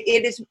it.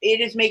 It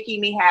is making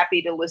me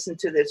happy to listen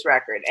to this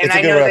record. And it's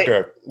a good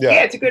record.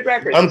 It's a good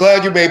record. I'm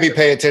glad you made me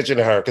pay attention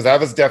to her because I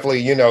was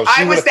definitely,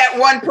 I was that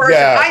one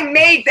person. I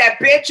made that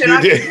bitch, and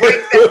I could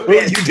break that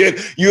bitch. You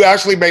did. You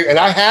actually made, and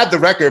I had the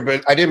record,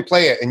 but I didn't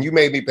play it, and you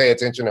made me pay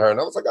attention to her, and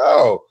I was like,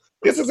 oh,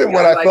 this isn't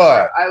what I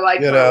thought. I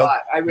like her a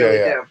lot. I really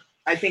do.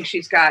 I think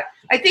she's got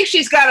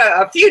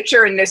a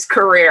future in this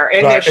career,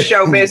 in this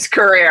showbiz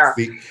career.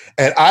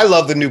 And I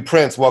love the new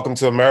Prince, Welcome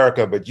to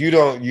America, but I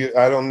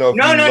don't know if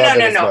you love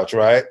it as much,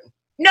 right?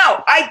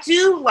 No, I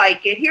do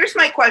like it. Here's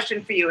my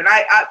question for you. And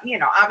I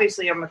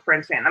obviously I'm a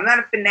Prince fan. I'm not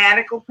a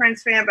fanatical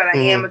Prince fan, but I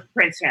am a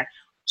Prince fan.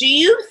 Do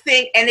you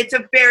think, and it's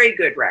a very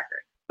good record,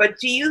 but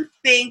do you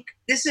think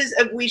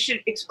we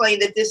should explain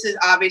that this is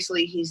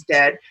obviously he's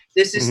dead.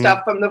 This is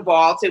stuff from the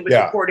vaults. It was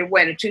recorded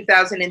when, in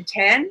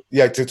 2010?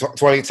 Yeah,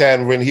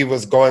 2010 when he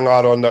was going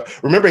out on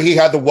remember he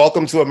had the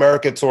Welcome to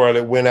America tour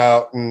that went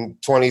out in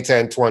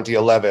 2010,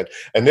 2011.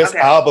 And this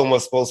album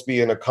was supposed to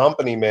be an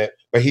accompaniment,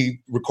 but he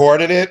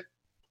recorded it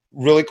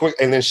really quick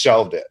and then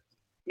shelved it.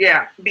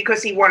 Yeah,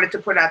 because he wanted to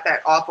put out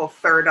that awful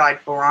Third Eye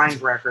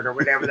Blind record or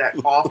whatever, that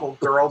awful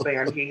girl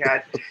band he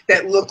had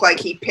that looked like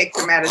he picked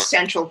them out of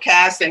Central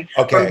Casting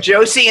from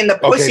Josie and the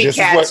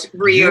Pussycats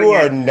reunion. You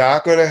are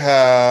not going to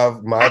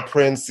have my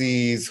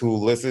Princeys who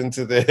listen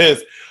to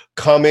this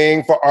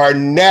coming for our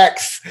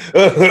next.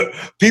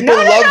 People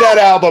love that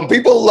album.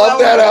 People love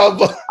that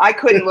album. I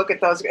couldn't look at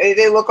those.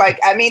 They look like,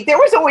 there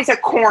was always a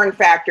corn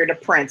factor to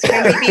Prince.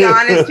 Can we be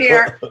honest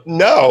here?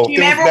 No. Do you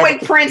remember when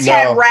Prince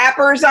had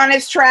rappers on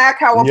his track?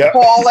 How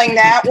appalling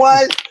that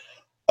was?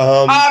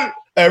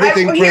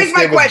 Everything Prince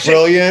did was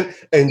brilliant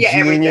and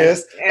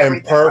genius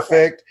and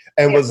perfect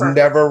and was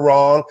never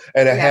wrong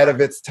and ahead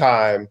of its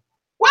time.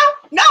 Well,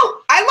 no,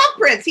 I love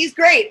Prince. He's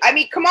great. I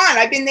mean, come on.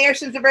 I've been there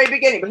since the very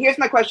beginning. But here's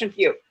my question for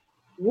you.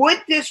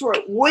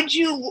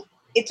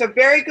 It's a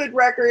very good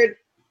record,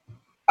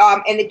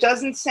 and it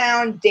doesn't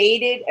sound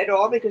dated at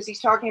all because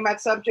he's talking about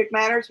subject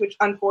matters which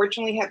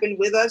unfortunately have been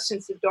with us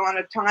since the dawn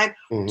of time.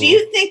 Mm-hmm. Do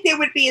you think there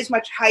would be as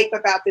much hype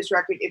about this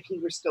record if he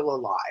were still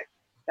alive?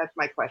 That's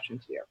my question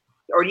to you.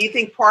 Or do you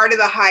think part of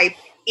the hype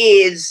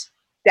is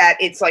that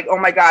it's like, oh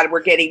my God,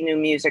 we're getting new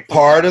music?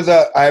 Part of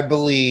the, I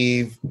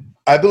believe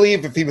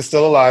if he was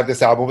still alive,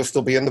 this album would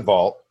still be in the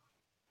vault.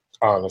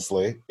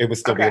 Honestly, it would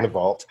still be in the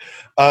vault.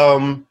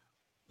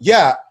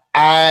 Yeah,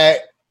 I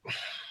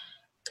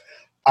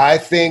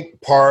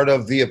think part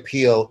of the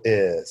appeal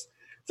is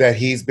that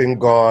he's been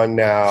gone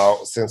now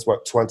since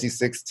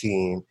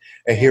 2016,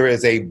 and here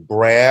is a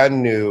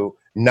brand new,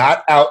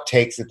 not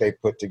outtakes that they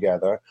put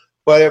together,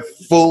 but a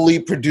fully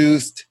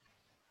produced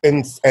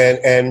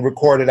and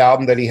recorded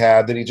album that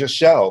he just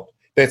shelved.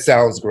 That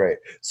sounds great.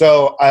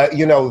 So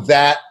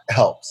that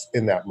helps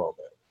in that moment.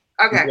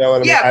 Okay. You know what I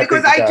mean? Yeah,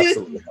 because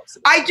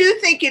I do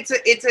think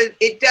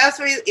it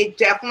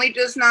definitely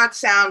does not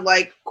sound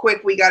like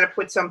quick. We got to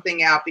put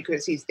something out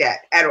because he's dead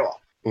at all.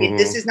 Mm-hmm.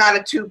 This is not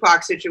a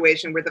Tupac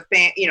situation where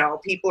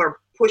people are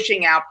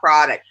pushing out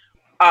product.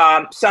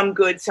 Some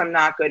good, some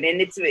not good,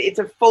 and it's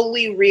a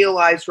fully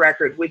realized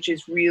record, which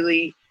is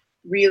really,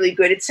 really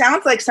good. It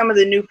sounds like some of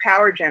the new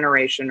Power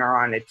generation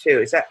are on it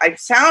too. It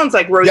sounds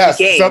like Rosie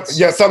Gaines.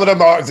 Some of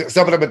them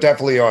are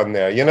definitely on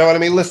there. You know what I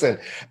mean? Listen,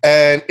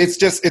 and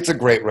it's a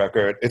great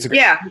record.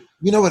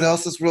 You know what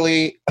else is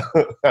really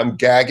I'm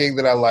gagging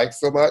that I like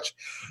so much?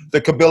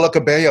 The Camila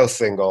Cabello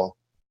single,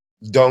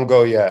 Don't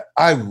Go Yet.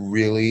 I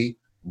really,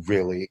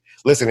 really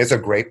listen. It's a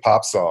great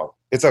pop song.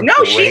 She's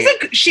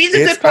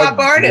a good pop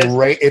artist.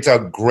 It's a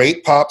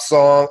great pop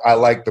song. I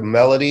like the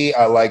melody.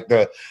 I like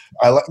that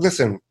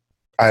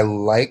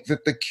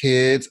the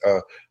kids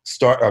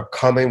are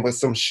coming with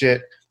some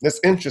shit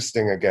that's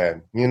interesting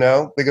again,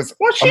 because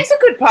she's a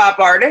good pop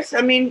artist.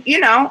 I mean,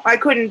 I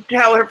couldn't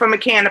tell her from a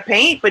can of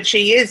paint, but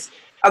she is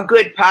a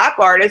good pop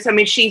artist. I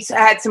mean, she's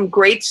had some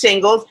great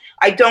singles.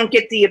 I don't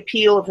get the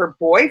appeal of her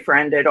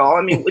boyfriend at all.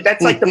 I mean,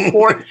 that's like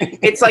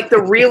it's like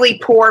the really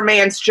poor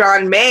man's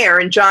John Mayer,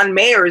 and John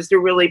Mayer is the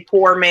really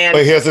poor man's.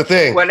 But here's the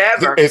thing.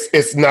 Whatever.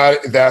 It's not,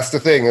 that's the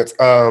thing.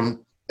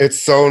 It's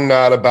so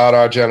not about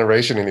our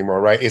generation anymore,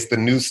 right? It's the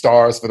new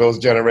stars for those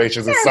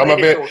generations. And some of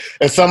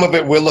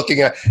it we're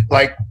looking at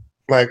like,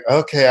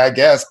 okay, I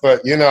guess.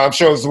 But, I'm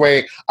sure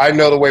it's I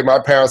know the way my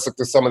parents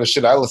looked at some of the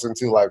shit I listened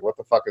to, like, what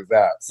the fuck is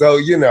that? So,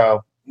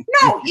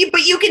 No,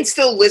 but you can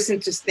still listen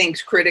to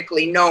things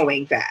critically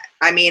knowing that.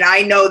 I mean,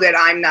 I know that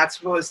I'm not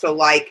supposed to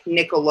like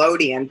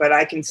Nickelodeon, but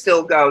I can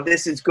still go,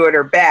 this is good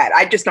or bad.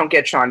 I just don't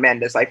get Shawn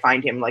Mendes. I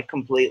find him like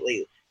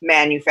completely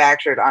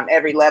manufactured on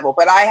every level.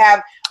 But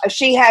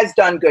she has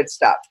done good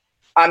stuff.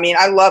 I mean,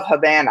 I love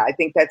Havana. I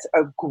think that's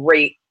a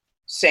great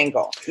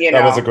single.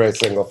 That was a great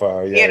single for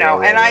her.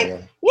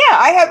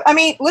 I have. I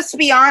mean, let's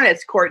be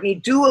honest, Courtney.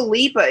 Dua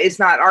Lipa is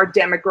not our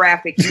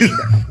demographic either.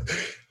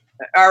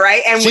 All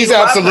right, and she's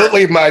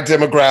absolutely my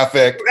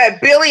demographic.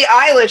 Billie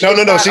Eilish.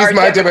 No. She's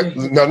my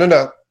demographic.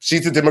 No.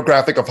 She's a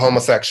demographic of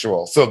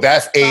homosexual, so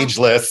that's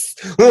ageless.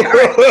 Right. But you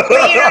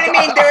know what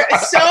I mean?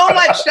 There's so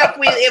much stuff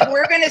if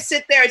we're gonna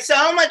sit there,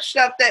 so much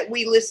stuff that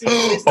we listen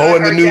to.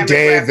 And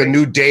the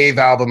new Dave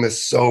album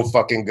is so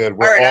fucking good.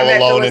 We're all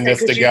alone in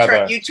this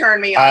together. You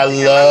turn me on. I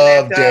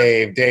love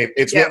Dave.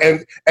 It's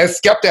and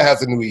Skepta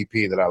has a new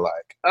EP that I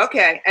like.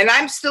 Okay, and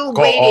I'm still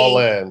waiting. All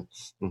in.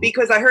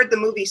 Because I heard the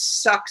movie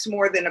sucks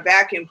more than a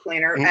vacuum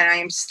cleaner, and I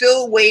am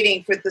still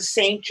waiting for the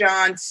St.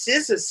 John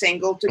SZA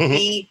single to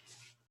be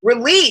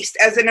released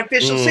as an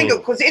official single,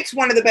 because it's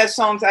one of the best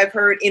songs I've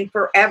heard in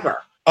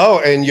forever. Oh,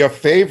 and your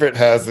favorite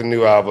has a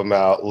new album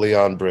out,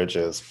 Leon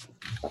Bridges.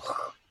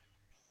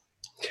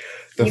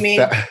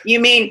 You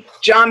mean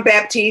John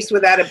Baptiste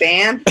without a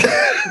band?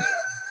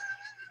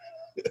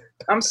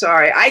 I'm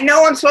sorry. I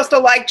know I'm supposed to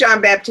like John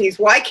Baptiste.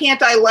 Why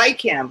can't I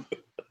like him?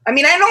 I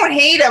mean, I don't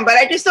hate him, but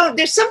I just don't.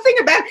 There's something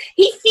about.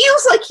 He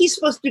feels like he's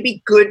supposed to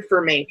be good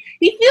for me.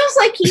 He feels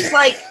like he's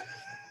like.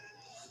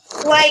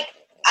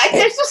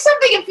 There's just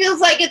something. It feels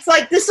like it's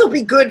like this will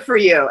be good for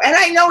you, and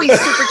I know he's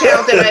super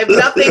talented. I have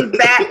nothing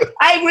bad.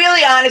 I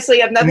really, honestly,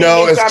 have nothing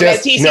against John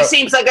Baptiste. He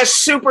seems like a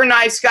super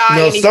nice guy.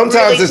 No, and he's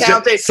sometimes really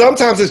talented.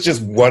 Sometimes it's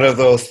just one of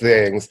those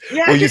things.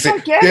 Yeah, where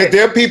don't get it.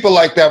 There are people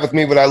like that with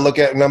me when I look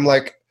at it, and I'm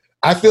like,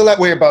 I feel that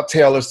way about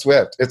Taylor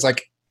Swift. It's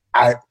like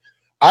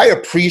I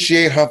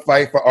appreciate her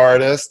fight for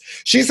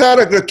artists. She's had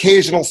an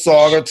occasional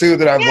song or two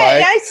that I'm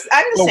like.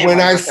 I'm the same. But when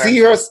I see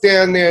her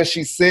stand there and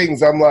she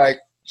sings, I'm like,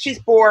 she's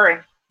boring.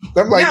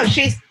 I'm like,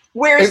 no,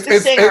 where's the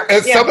singer?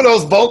 And some of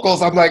those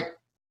vocals, I'm like,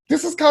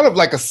 this is kind of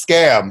like a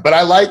scam, but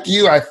I like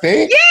you, I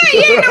think.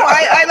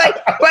 I like,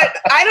 but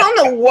I don't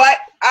know what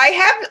I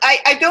have.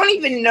 I don't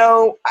even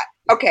know.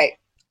 Okay.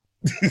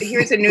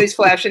 Here's a news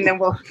flash, and then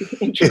we'll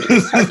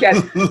introduce our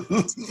guest.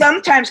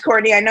 Sometimes,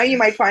 Courtney, I know you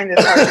might find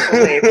this hard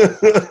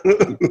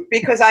to believe,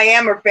 because I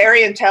am a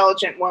very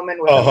intelligent woman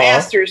with a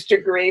master's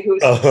degree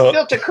who's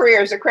built a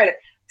career as a credit.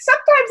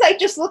 Sometimes I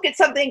just look at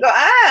something and go,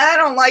 I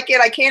don't like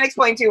it. I can't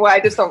explain to you why. I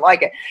just don't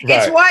like it.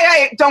 Right. It's why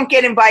I don't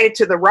get invited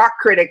to the rock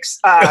critics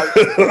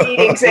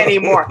meetings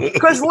anymore,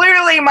 because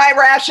literally my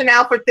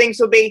rationale for things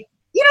will be,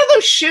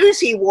 those shoes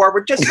he wore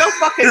were just so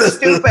fucking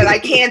stupid. I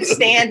can't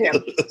stand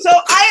him. So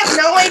I have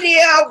no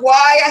idea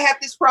why I have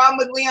this problem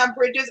with Leon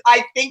Bridges.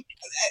 I think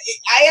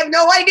I have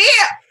no idea.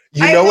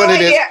 You know what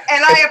it is?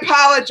 And I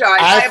apologize.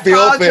 I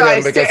feel for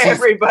him because to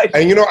everybody.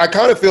 And I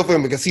kind of feel for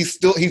him because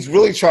he's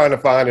really trying to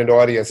find an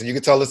audience. And you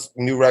can tell this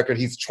new record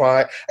he's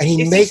trying, and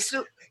he makes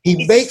still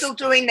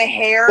doing the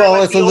hair. Well,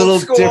 like it's a little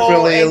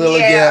differently,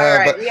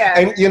 right,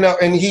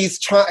 and he's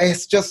trying.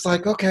 It's just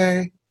like,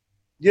 okay,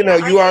 you are.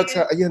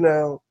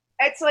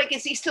 It's like,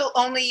 is he still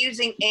only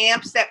using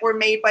amps that were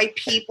made by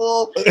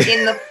people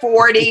in the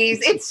 40s?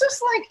 It's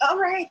just like, all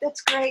right, that's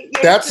great.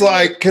 Yeah, that's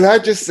like, can I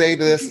just say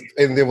this,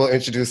 and then we'll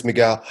introduce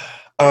Miguel.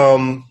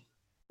 I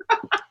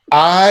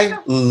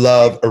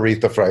love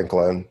Aretha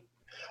Franklin.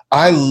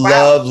 I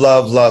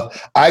love.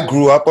 I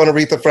grew up on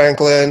Aretha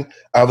Franklin.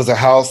 I was a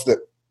house that,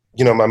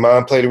 my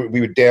mom played it.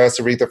 We would dance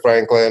Aretha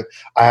Franklin.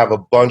 I have a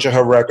bunch of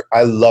her records.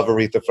 I love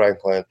Aretha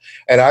Franklin.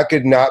 And I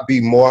could not be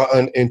more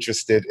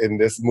uninterested in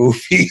this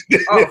movie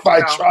if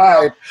I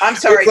tried. I'm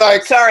sorry.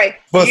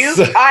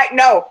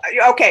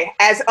 Okay.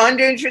 As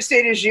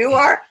uninterested as you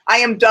are, I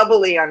am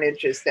doubly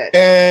uninterested.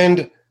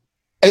 And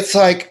it's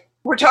like,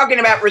 we're talking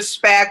about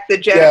respect, the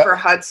Jennifer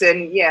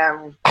Hudson.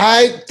 Yeah.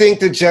 I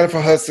think that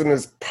Jennifer Hudson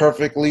is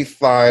perfectly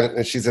fine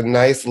and she's a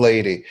nice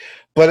lady.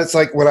 But it's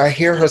like, when I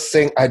hear her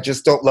sing, I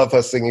just don't love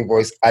her singing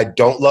voice. I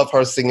don't love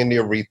her singing the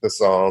Aretha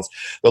songs.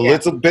 The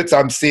little bits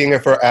I'm seeing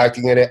of her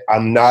acting in it,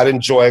 I'm not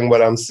enjoying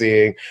what I'm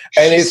seeing.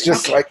 And it's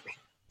just like...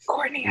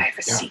 Courtney, I have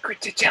a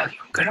secret to tell you.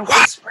 I'm going to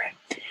whisper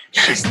it.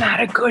 She's not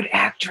a good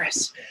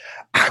actress.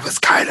 I was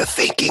kind of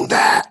thinking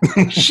that.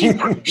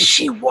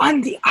 She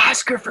won the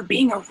Oscar for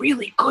being a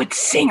really good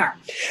singer.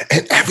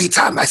 And every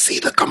time I see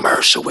the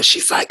commercial where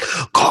she's like,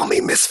 call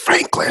me Miss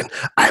Franklin,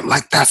 I'm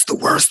like, that's the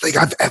worst thing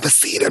I've ever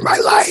seen in my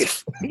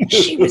life.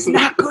 She was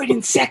not good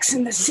in Sex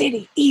and the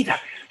City either.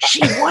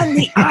 She won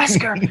the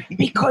Oscar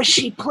because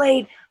she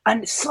played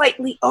a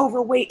slightly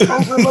overweight,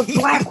 overlooked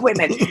black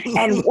women.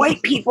 And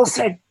white people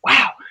said,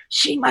 wow,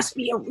 she must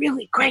be a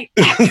really great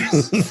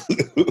actress.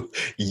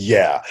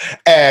 Yeah.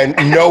 And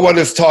no one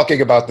is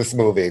talking about this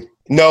movie.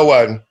 No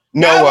one.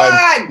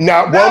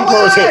 Not one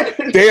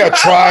person. They are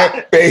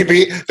trying,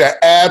 baby. The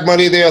ad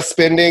money they are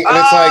spending. And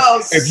it's like,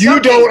 if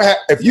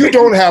you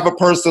don't have a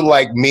person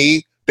like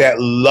me that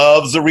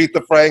loves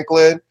Aretha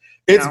Franklin,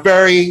 it's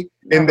very,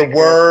 in the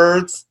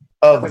words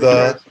of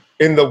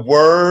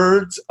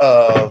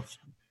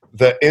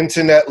the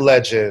internet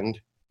legend,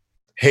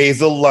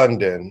 Hazel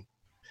London,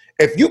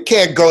 if you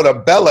can't go to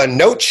Bella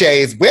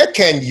Noche's, where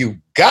can you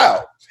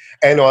go?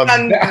 And on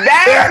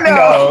that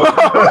note,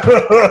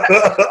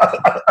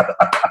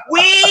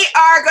 we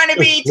are going to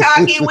be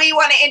talking. We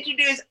want to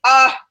introduce,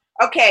 a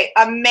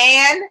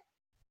man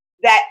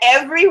that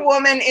every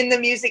woman in the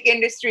music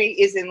industry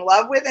is in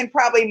love with, and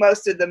probably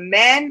most of the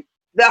men.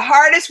 The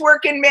hardest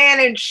working man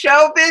in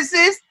show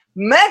business,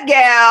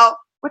 Miguel.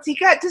 What's he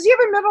got? Does he have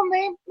a middle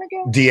name,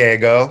 Miguel?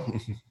 Diego.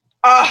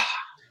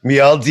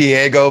 Miguel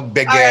Diego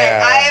Beguer.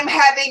 Right, I am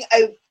having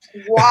a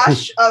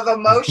wash of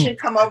emotion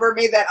come over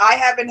me that I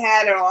haven't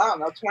had in,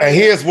 20 years. And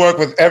he has worked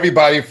with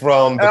everybody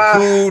from The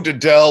Coup to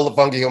Del, the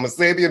Funky Homo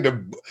Sapien,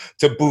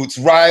 to Boots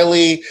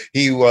Riley.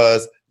 He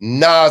was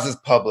Nas's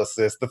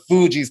publicist, the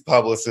Fugees'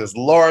 publicist,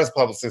 Lauren's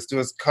publicist, to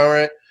his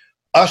current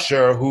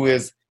Usher, who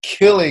is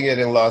killing it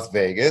in Las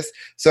Vegas.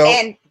 So,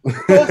 and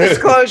full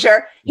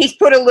disclosure, he's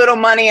put a little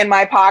money in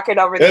my pocket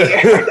over the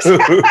years,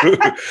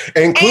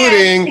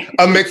 including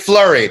a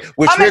McFlurry,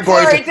 which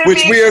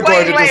we are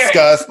going to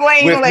discuss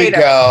with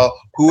Miguel,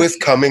 who is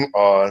coming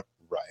on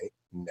right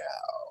now.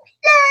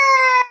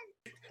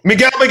 Yay!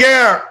 Miguel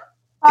Beguer.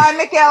 Hi,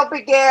 Miguel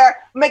Beguer.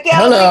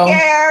 Miguel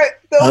Beguer,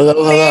 the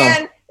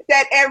man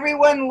that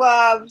everyone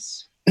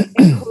loves,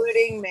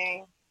 including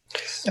me,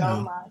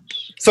 so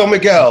much. So,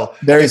 Miguel,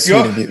 very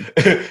sweet of you.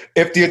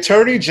 If the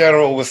Attorney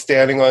General was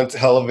standing on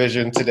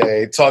television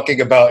today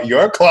talking about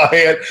your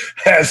client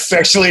has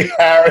sexually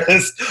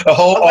harassed a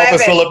whole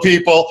office full of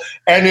people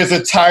and is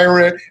a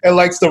tyrant and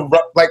likes to,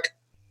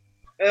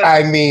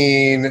 I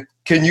mean,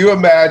 can you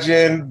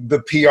imagine the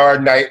PR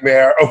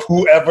nightmare of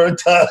whoever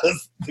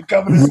does the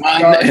governor's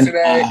PR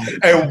today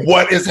and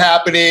what is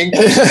happening to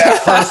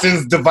that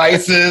person's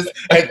devices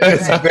at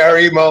this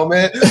very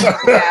moment?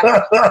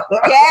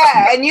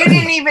 Yeah, and you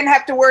didn't even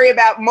have to worry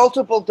about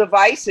multiple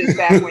devices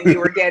back when you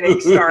were getting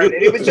started.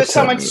 It was just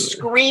someone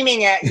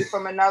screaming at you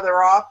from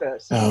another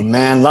office. Oh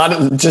man,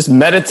 just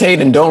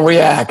meditate and don't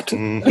react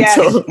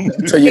until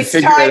you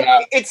figure it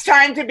out. It's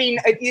time to be.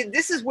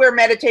 This is where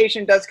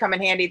meditation does come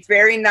in handy. It's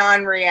very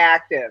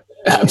non-reactive.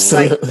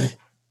 Absolutely.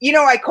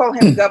 I call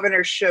him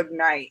Governor Suge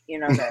Knight. You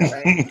know that,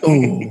 right?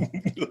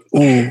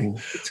 Ooh.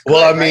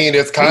 Well, I mean,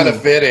 it's kind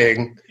of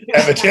fitting.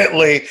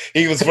 Evidently,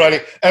 he was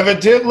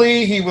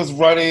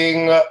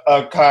running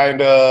a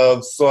kind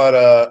of sort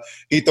of,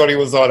 he thought he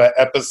was on an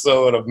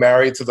episode of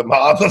Married to the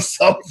Mob or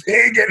something,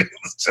 and it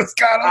was just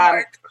kind of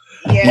like...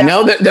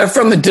 Yeah. They're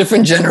from a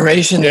different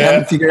generation. They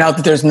haven't figured out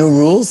that there's new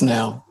rules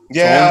now.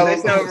 Yeah.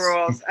 There's no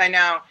rules. I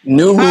know.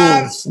 New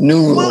rules.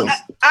 Well,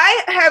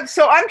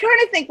 so I'm trying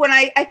to think when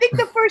I think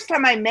the first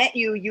time I met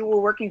you, you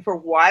were working for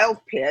Wild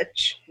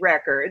Pitch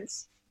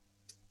Records.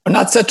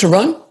 Not Set to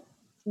Run?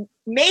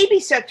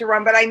 Maybe Set to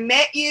Run, but I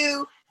met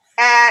you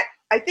at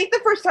I think the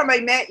first time I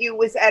met you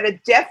was at a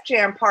Def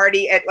Jam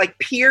party at like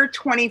Pier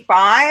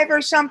 25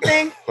 or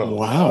something.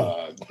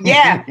 Wow.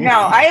 Yeah,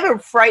 no, I have a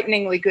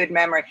frighteningly good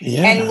memory.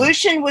 Yeah. And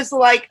Lucian was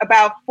like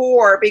about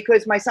 4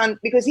 because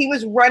he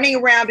was running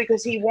around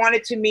because he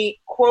wanted to meet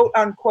quote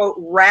unquote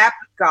rap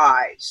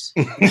guys.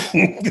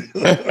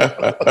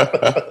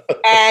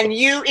 And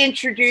you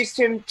introduced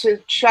him to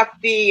Chuck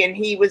D, and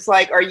he was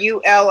like, "Are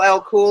you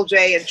LL Cool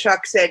J?" And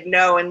Chuck said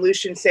no, and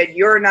Lucian said,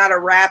 "You're not a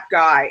rap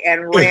guy,"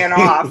 and ran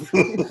off.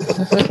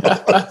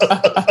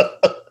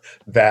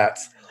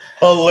 That's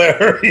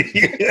hilarious.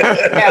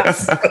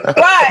 Yes. But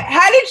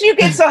how did you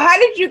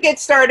get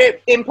started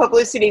in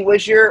publicity?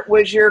 Was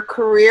your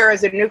career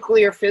as a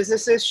nuclear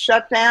physicist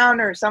shut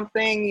down or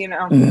something, you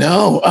know?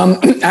 No.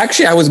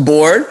 Actually, I was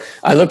bored.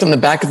 I looked on the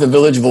back of the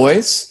Village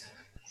Voice.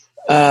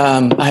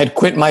 I had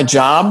quit my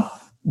job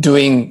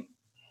doing,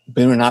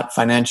 believe it or not,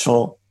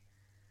 financial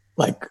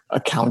like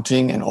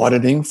accounting and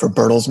auditing for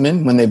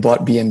Bertelsmann when they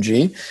bought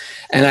BMG.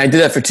 And I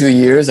did that for 2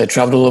 years. I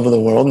traveled all over the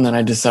world. And then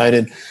I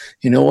decided,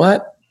 you know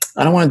what?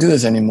 I don't want to do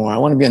this anymore. I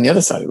want to be on the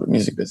other side of the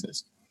music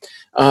business,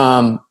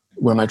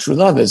 where my true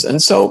love is.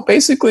 And so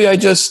basically I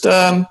just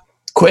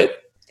quit,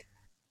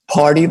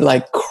 partied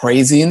like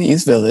crazy in the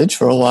East Village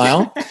for a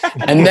while,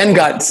 and then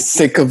got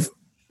sick of,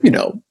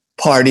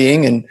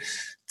 partying and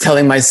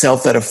telling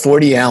myself that a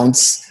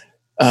 40-ounce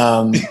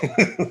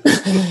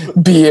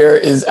beer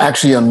is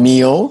actually a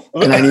meal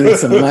and I needed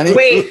some money.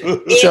 Wait,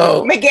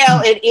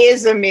 Miguel, it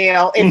is a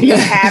meal if you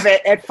have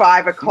it at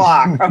 5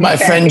 o'clock. Okay? My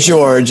friend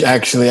George,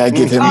 actually, I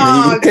give him,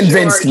 he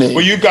convinced me.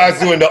 Were you guys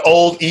doing the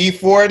old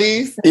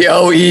E40s? The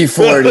old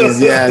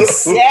E40s,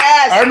 yes.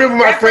 Yes. I remember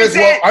my friends,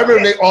 they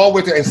all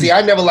went to, and see,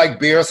 I never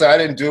liked beer, so I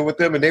didn't do it with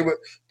them, and they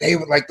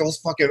would like those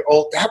fucking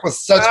old, that was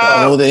such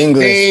a old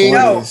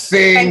English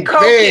thing.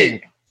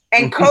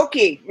 And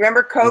Cokie.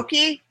 Remember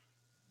Cokie?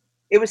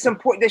 It was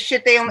the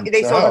shit they sold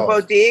in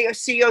Bodega,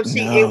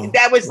 COC. No.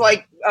 That was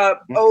like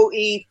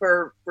OE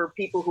for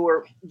people who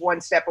are one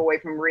step away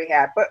from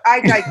rehab. But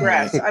I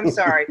digress. I'm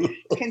sorry.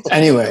 Continue.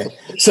 Anyway,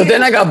 so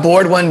then I got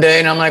bored one day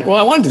and I'm like, well,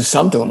 I want to do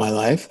something with my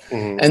life.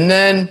 Mm-hmm. And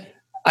then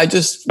I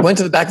just went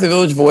to the back of the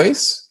Village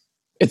Voice.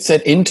 It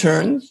said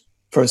interns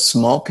for a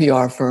small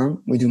PR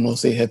firm. We do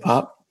mostly hip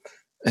hop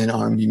and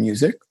R&B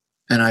music.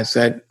 And I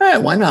said, hey,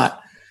 why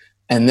not?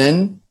 And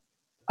then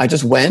I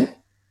just went.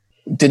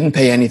 Didn't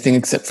pay anything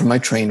except for my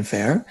train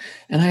fare,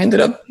 and I ended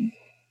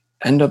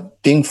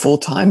up being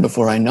full-time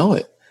before I know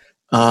it.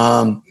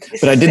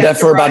 But I did that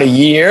for about a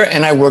year,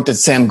 and I worked at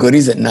Sam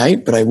Goody's at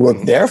night, but I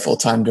worked there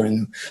full-time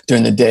during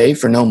the day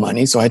for no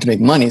money, so I had to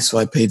make money. So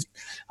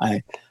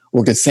I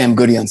worked at Sam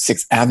Goody on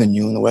 6th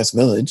Avenue in the West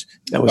Village.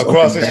 That was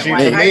across the street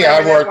from me.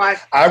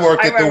 I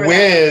worked at the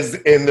Wiz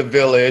in the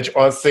Village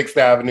on 6th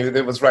Avenue.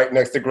 That was right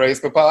next to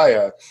Gray's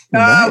Papaya.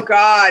 Oh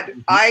God,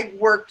 I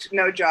worked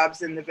no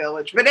jobs in the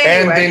Village, but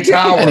anyway. And then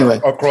Tower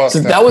across.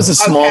 So that was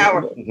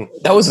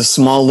a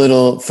small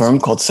little firm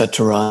called Set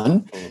to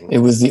Run. Mm-hmm. It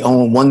was the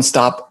only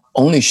one-stop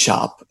only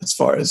shop as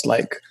far as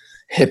like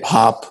hip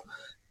hop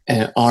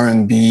and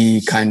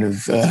R&B kind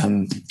of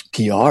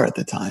PR at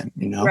the time.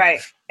 Right.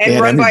 And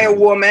run by a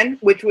woman,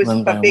 which was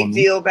a big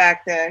deal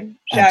back then.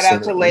 Shout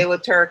out to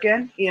Layla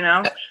Turkin,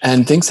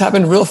 And things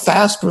happened real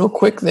fast, real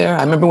quick there.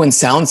 I remember when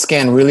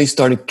SoundScan really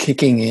started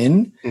kicking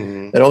in,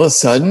 that all of a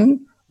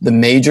sudden the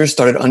majors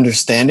started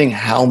understanding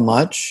how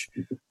much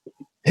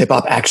hip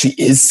hop actually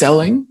is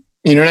selling.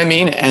 You know what I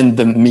mean? And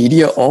the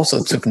media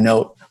also took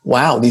note.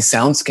 Wow, these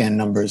SoundScan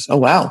numbers. Oh,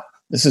 wow.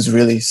 This is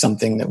really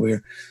something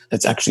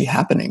that's actually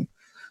happening.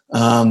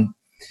 And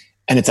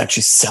it's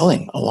actually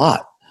selling a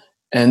lot.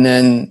 And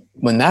then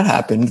when that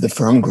happened, the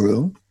firm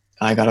grew.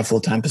 I got a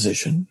full-time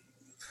position.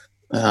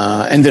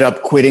 Ended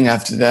up quitting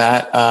after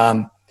that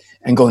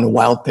and going to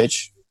Wild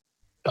Pitch.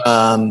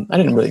 I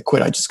didn't really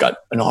quit. I just got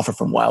an offer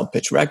from Wild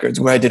Pitch Records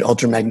where I did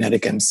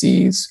Ultramagnetic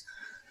MCs.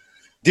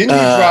 Didn't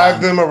you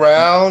drive them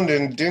around?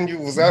 And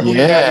was that who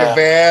you had in a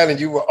van and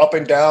you were up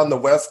and down the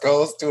West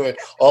Coast doing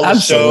all the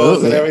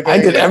shows and everything? I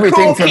did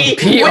everything from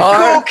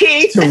PR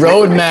to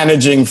road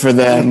managing for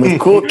them. With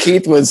Cool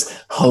Keith was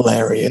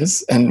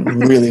hilarious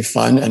and really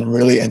fun and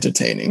really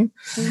entertaining.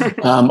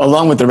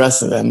 Along with the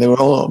rest of them. They were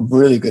all a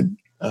really good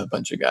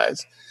bunch of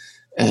guys.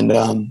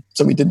 And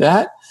so we did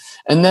that.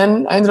 And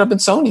then I ended up at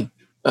Sony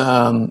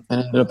and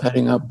ended up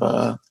heading up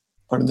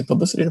part of the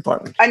publicity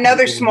department.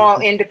 Another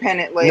small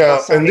independent label. Yeah,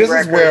 and this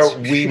is where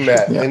we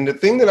met. Yeah. And the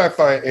thing that I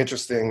find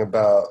interesting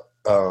about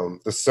the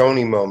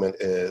Sony moment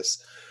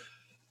is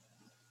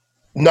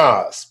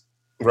Nas,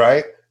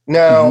 right?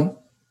 Now,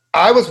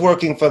 I was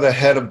working for the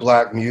head of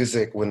Black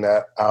Music when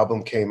that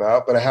album came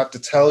out, but I have to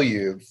tell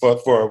you,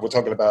 for we're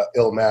talking about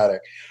Illmatic,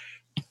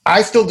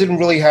 I still didn't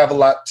really have a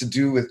lot to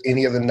do with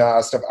any of the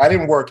Nas stuff. I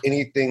didn't work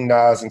anything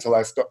Nas until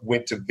I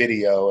went to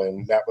video,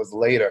 and that was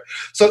later.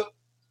 So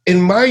in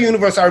my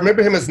universe, I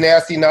remember him as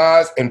Nasty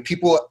Nas and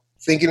people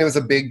thinking it was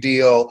a big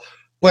deal,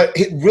 but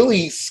it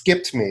really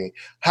skipped me.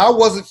 How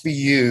was it for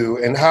you,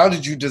 and how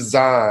did you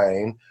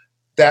design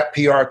that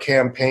PR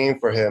campaign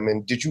for him?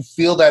 And did you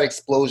feel that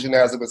explosion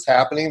as it was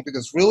happening?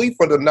 Because really,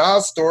 for the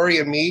Nas story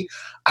and me,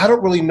 I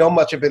don't really know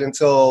much of it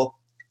until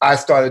I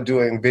started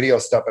doing video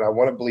stuff. And I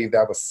want to believe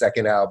that was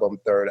second album,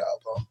 third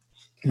album.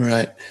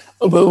 Right.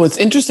 But what's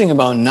interesting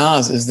about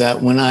Nas is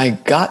that when I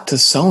got to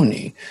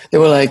Sony, they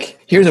were like,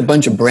 here's a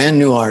bunch of brand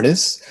new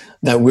artists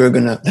that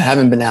that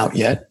haven't been out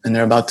yet, and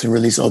they're about to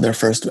release all their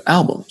first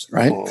albums,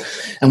 right? Oh.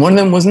 And one of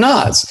them was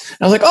Nas. And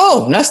I was like,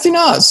 oh, Nasty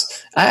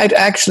Nas. I had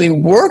actually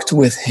worked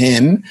with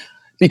him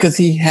because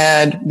he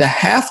had the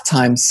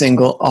halftime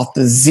single off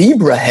the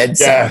Zebrahead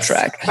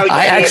soundtrack. Oh, yeah,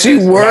 I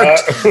actually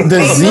worked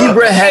the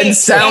Zebrahead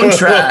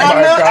soundtrack.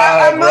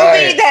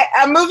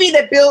 A movie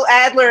that Bill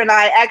Adler and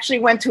I actually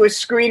went to a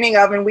screening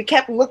of, and we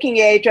kept looking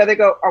at each other,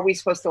 go, are we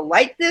supposed to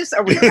like this?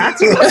 Are we not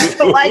supposed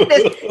to like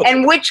this?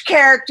 And which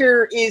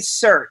character is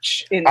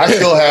Search? I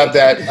still have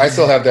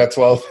that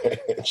 12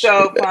 inch.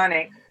 So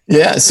funny.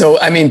 Yeah, so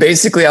I mean,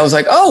 basically I was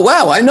like, oh,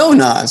 wow, I know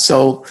Nas.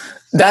 So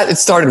it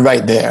started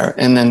right there.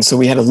 And then, so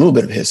we had a little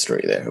bit of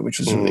history there, which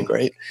was really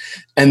great.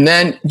 And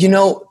then,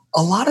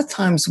 a lot of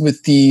times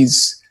with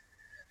these,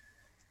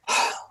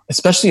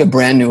 especially a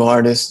brand new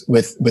artist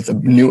with a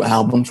new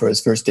album for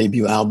his first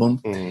debut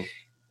album,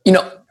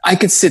 I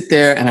could sit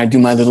there and I do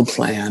my little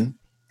plan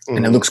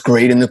and it looks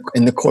great in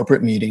the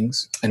corporate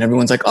meetings. And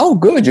everyone's like, oh,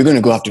 good. You're going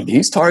to go after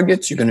these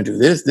targets. You're going to do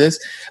this.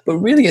 But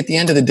really at the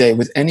end of the day,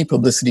 with any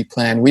publicity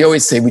plan, we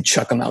always say we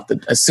chuck them out.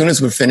 As soon as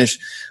we're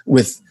finished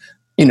with,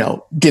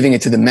 giving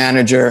it to the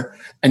manager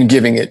and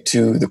giving it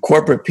to the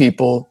corporate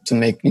people to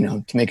make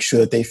sure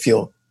that they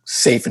feel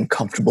safe and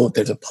comfortable that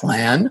there's a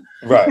plan.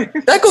 Right.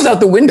 That goes out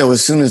the window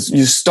as soon as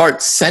you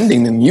start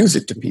sending the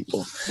music to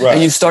people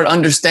and you start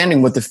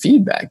understanding what the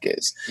feedback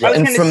is.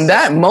 And from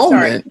that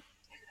moment,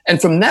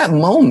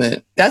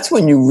 that's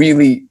when you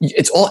really,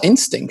 it's all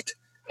instinct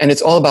and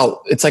it's all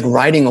about, it's like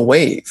riding a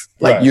wave.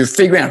 Like you're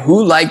figuring out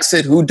who likes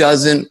it, who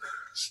doesn't,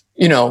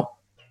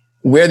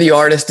 where the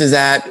artist is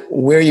at,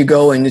 where you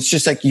go. And it's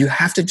just like, you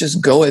have to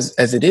just go as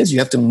it is. You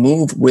have to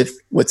move with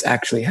what's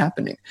actually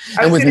happening.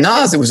 And with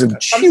Nas, it was a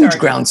huge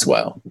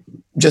groundswell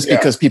just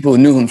because people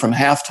knew him from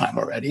halftime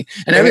already.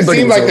 And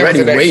everybody was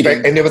already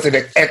waiting. And there was an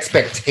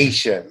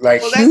expectation,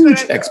 like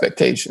huge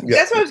expectation.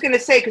 That's what I was going to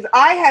say, because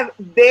I have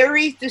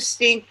very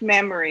distinct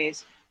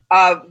memories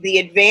of the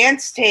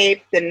Advance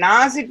tape, the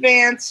Nas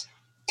Advance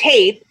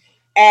tape,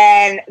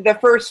 and the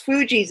first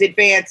Fugees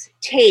Advance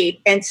tape,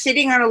 and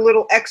sitting on a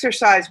little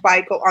exercise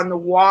bike on the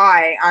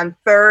Y on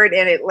 3rd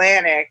and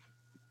Atlantic,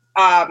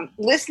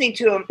 listening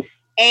to them.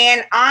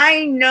 And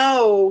I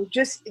know,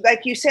 just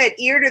like you said,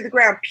 ear to the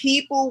ground,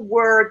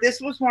 this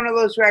was one of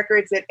those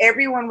records that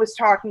everyone was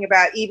talking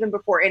about even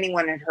before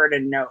anyone had heard a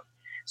note.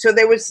 So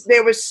there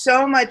was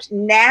so much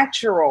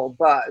natural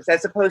buzz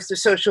as opposed to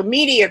social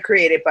media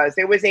created buzz.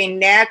 There was a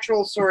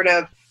natural sort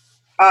of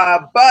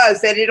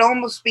buzz that it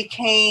almost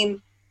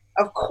became,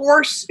 of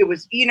course, it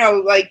was,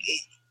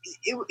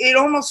 it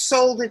almost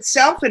sold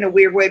itself in a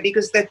weird way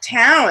because the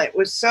talent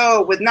was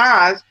so, with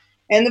Nas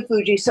and the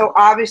Fugees, so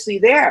obviously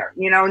there,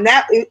 and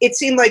that, it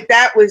seemed like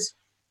that was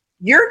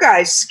your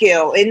guys'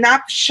 skill in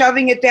not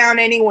shoving it down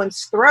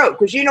anyone's throat.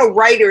 Because,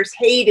 writers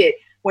hate it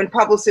when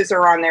publicists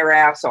are on their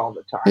ass all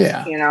the time.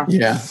 Yeah.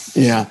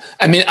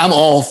 I mean, I'm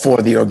all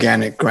for the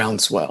organic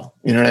groundswell,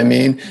 you know what I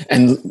mean?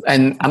 And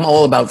I'm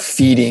all about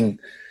feeding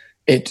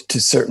it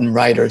to certain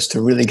writers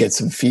to really get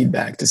some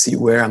feedback to see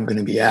where I'm going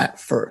to be at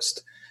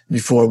first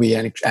before we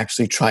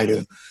actually try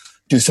to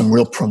do some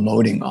real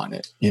promoting on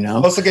it,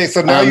 Okay,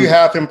 so now you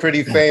have him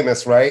pretty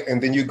famous, right?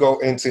 And then you go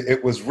into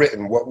It Was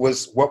Written. What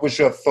was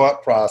your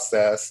thought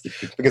process?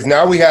 Because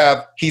now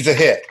he's a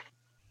hit.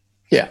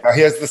 Yeah. Now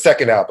here's the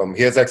second album.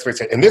 Here's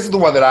Expectation. And this is the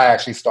one that I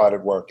actually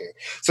started working.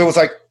 So it was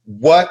like,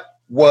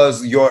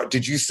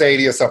 did you say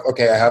to yourself,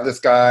 okay, I have this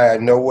guy, I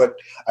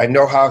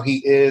know how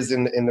he is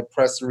in the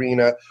press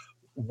arena.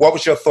 What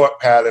was your thought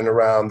pattern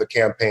around the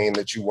campaign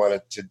that you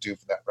wanted to do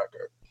for that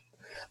record?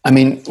 I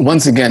mean,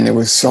 once again, there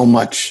was so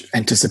much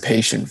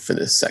anticipation for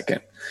this second.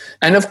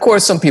 And of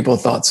course, some people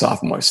thought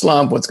Sophomore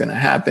Slump, what's going to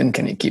happen?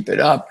 Can he keep it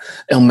up?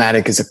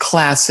 Illmatic is a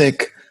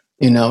classic.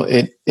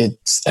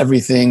 It's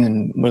everything.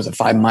 And what is it,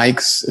 5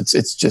 mics?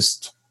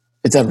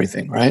 It's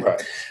everything, right?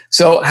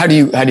 So how do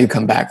you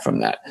come back from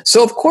that?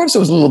 So of course,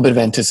 there was a little bit of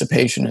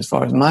anticipation as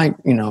far as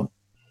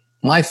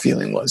my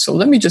feeling was. So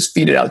let me just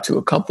feed it out to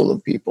a couple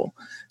of people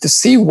to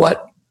see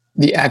what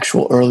the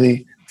actual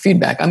early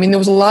feedback. I mean, there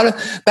was a lot of,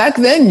 back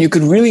then you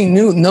could really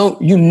knew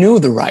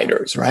the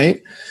writers,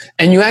 right?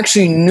 And you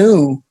actually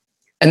knew,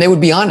 and they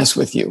would be honest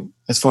with you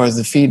as far as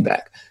the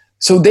feedback.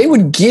 So they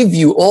would give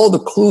you all the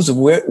clues of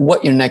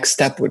what your next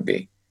step would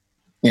be,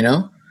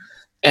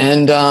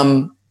 And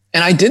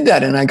I did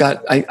that, and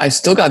I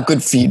still got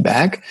good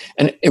feedback,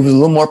 and it was a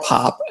little more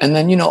pop. And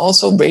then,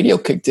 also radio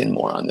kicked in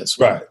more on this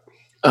one.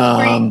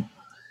 Right.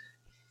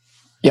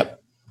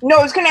 Yep. No,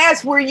 I was going to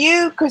ask, were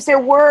you, because there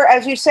were,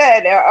 as you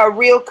said, a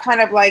real kind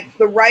of like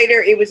the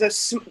writer,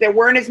 there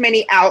weren't as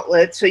many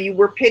outlets, so you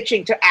were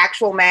pitching to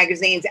actual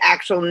magazines,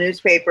 actual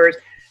newspapers,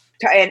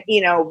 and,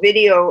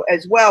 video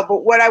as well.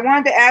 But what I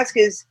wanted to ask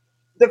is,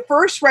 the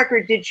first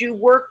record, did you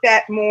work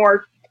that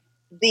more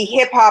the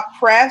hip hop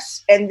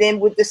press, and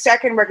then with the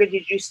second record,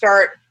 did you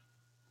start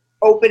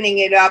opening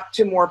it up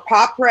to more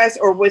pop press,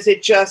 or was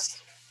it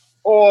just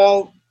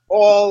all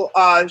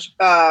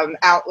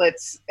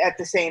outlets at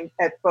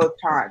both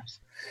times?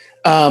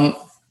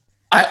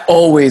 I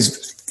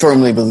always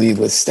firmly believe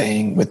with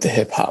staying with the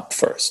hip hop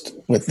first,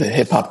 with the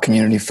hip hop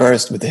community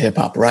first, with the hip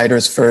hop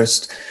writers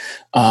first.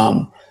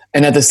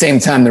 And at the same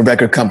time, the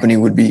record company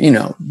would be,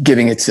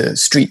 giving it to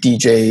street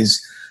DJs,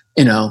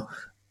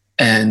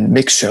 and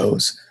mix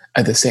shows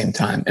at the same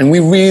time. And we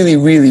really,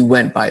 really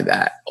went by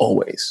that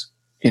always.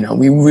 I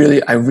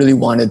really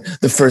wanted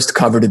the first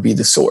cover to be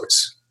the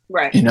source.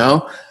 Right.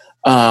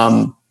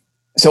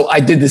 So I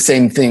did the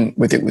same thing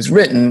with It Was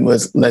Written,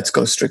 was let's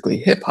go strictly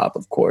hip hop,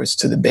 of course,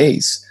 to the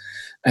bass,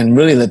 and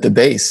really let the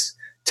bass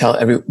tell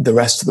the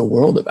rest of the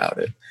world about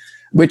it.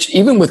 Which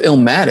even with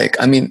Illmatic,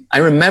 I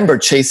remember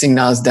chasing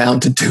Nas down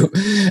to do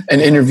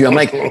an interview. I'm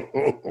like,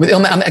 with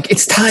Illmatic, I'm like,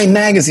 it's Time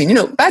Magazine.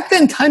 Back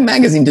then, Time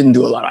Magazine didn't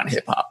do a lot on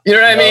hip hop. You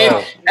know what I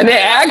mean? And they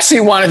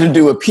actually wanted to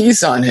do a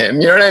piece on him.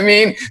 You know what I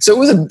mean? So it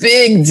was a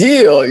big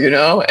deal,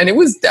 and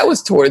that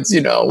was towards,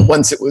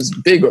 once it was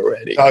big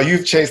already. Oh,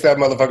 you've chased that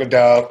motherfucker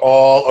down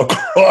all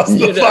across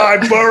the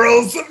 5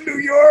 boroughs of New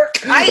York.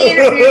 I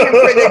interviewed him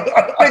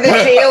for the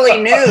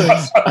Daily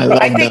News.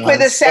 I think for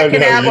the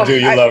second album.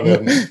 You love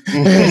him.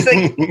 It's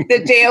like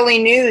the Daily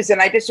News,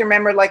 and I just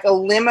remember like a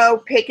limo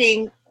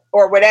picking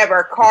or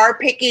whatever, car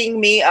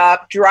picking me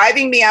up,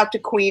 driving me out to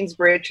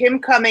Queensbridge, him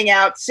coming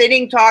out,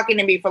 sitting, talking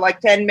to me for like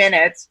 10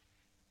 minutes,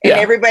 and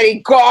everybody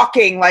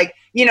gawking, like,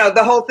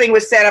 the whole thing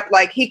was set up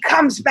like he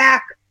comes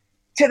back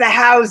to the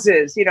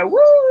houses, woo,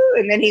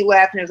 and then he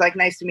left and it was like,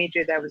 nice to meet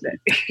you. That was it.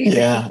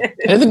 Yeah.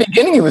 And at the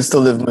beginning, he was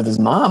still living with his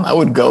mom. I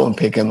would go and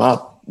pick him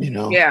up,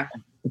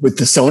 with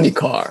the Sony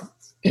car,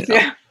 in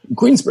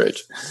Queensbridge.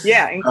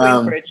 Yeah, in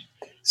Queensbridge.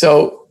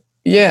 So,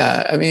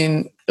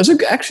 those are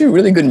actually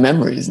really good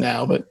memories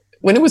now. But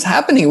when it was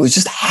happening, it was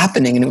just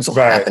happening. And it was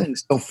happening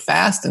so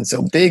fast and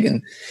so big.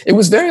 And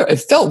it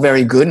felt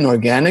very good and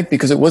organic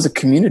because it was a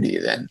community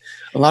then.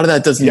 A lot of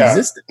that doesn't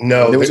exist.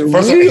 No, there was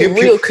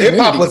real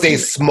hip-hop was a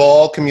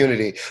small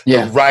community.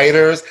 The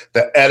writers,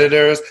 the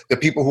editors, the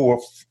people who were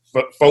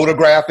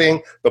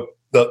photographing,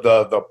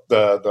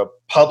 the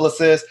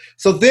publicists.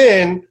 So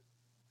then,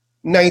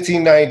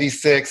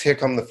 1996, here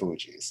come the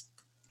Fugees.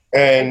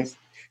 And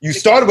you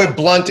started with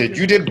Blunted.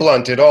 You did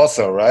Blunted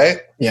also,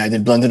 right? Yeah, I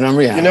did Blunted on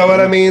Reality. You know what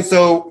I mean?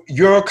 So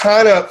you're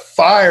kind of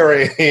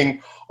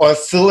firing on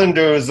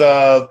cylinders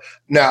of...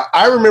 Now,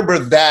 I remember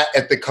that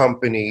at the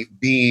company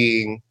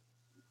being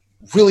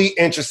really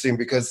interesting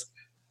because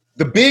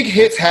the big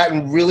hits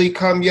hadn't really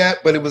come yet,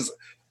 but it was...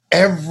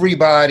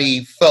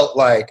 Everybody felt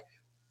like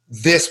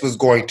this was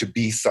going to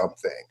be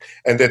something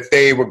and that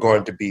they were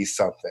going to be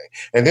something.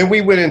 And then we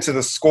went into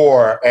the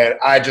score, and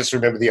I just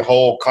remember the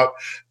whole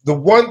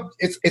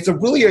it's a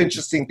really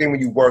interesting thing when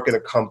you work at a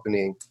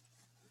company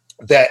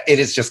that it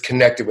is just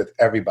connected with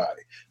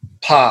everybody.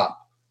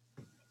 Pop,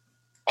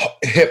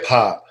 hip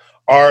hop,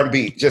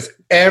 R&B, just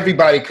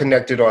everybody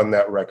connected on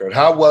that record.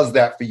 How was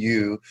that for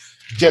you,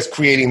 just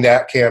creating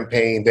that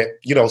campaign that,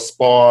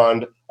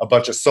 spawned a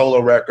bunch of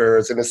solo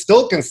records, and it's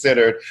still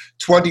considered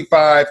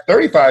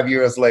 35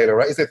 years later,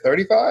 right? Is it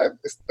 35?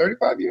 It's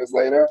 35 years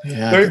later?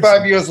 Yeah,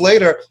 35 years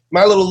later,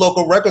 my little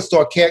local record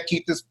store can't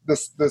keep this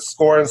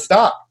score in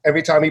stock.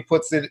 Every time he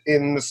puts it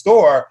in the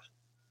store,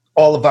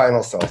 all the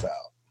vinyl sells out.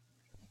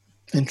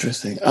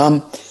 Interesting.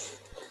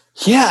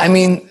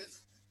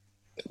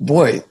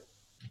 Boy,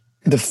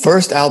 the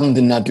first album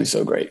did not do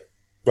so great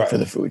for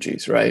the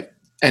Fugees, right?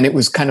 And it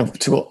was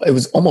it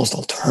was almost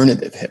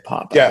alternative hip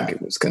hop. I think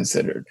it was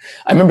considered.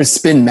 I remember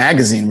Spin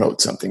Magazine wrote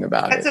something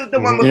about it. That's the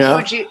one with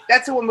Fuji.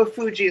 That's the one with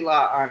Fuji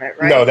Law on it,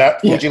 right? No, that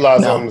Fuji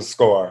Law's on the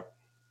score.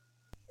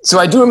 So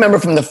I do remember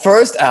from the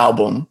first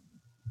album,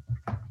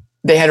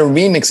 they had a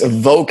remix of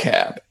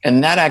Vocab,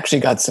 and that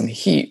actually got some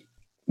heat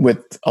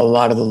with a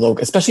lot of the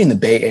local, especially in the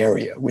Bay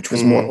Area, which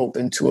was more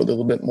open to a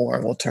little bit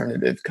more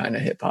alternative kind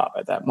of hip hop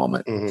at that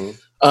moment.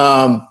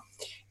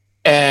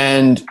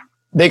 And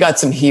they got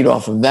some heat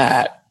off of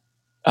that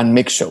on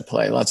mix show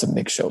play, lots of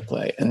mix show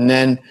play. And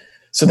then,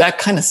 so that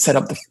kind of set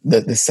up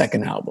the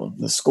second album,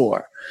 the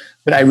score.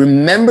 But I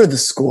remember the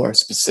score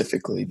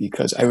specifically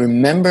because I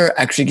remember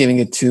actually giving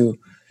it to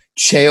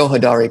Cheo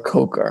Hodari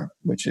Coker,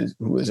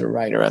 who is a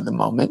writer at the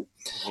moment,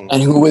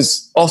 and who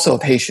was also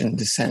of Haitian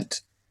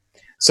descent.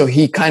 So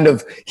he got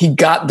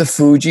the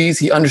Fugees,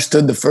 he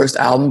understood the first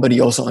album, but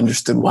he also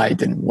understood why it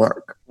didn't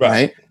work,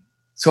 right?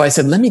 So I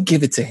said, let me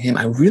give it to him.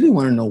 I really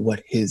want to know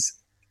what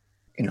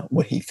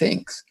what he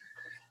thinks.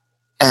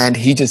 And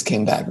he just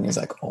came back and he's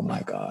like, oh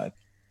my God.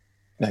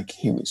 Like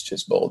he was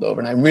just bowled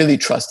over. And I really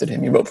trusted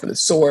him. He wrote for The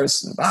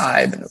Source and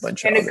Vibe and a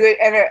bunch of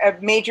a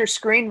major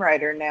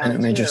screenwriter now. And a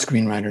major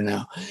screenwriter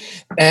now.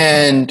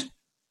 And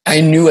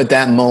I knew at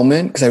that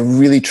moment, because I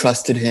really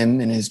trusted him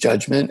in his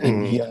judgment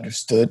and he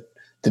understood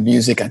the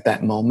music at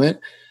that moment,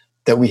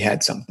 that we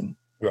had something.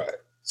 Right.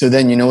 So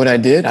then you know what I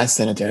did? I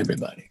sent it to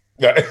everybody.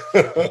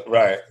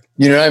 Right.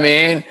 You know what I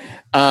mean?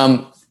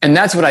 And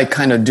that's what I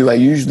kind of do. I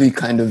usually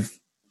kind of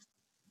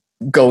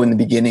go in the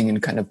beginning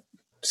and kind of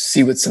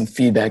see what some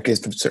feedback is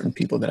from certain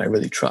people that I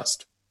really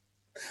trust.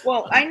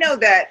 Well, I know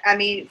that, I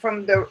mean,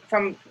 from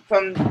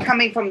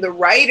coming from the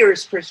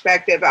writer's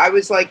perspective, I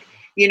was like,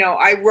 you know,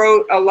 I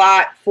wrote a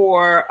lot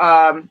for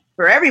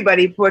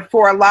everybody, but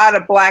for a lot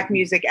of Black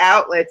music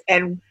outlets,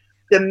 and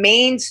the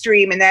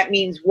mainstream, and that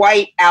means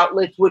white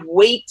outlets, would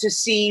wait to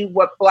see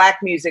what Black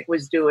music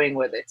was doing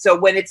with it. So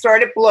when it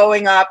started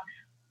blowing up,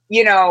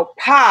 you know,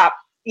 pop,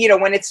 you know,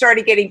 when it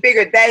started getting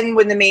bigger, then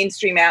when the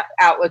mainstream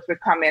outlets would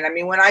come in. I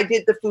mean, when I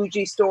did the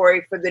Fuji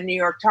story for the New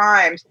York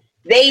Times,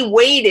 they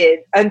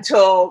waited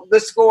until the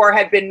score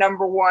had been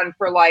 #1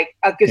 for like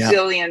a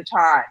gazillion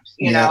times,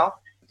 you know?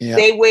 Yeah.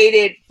 They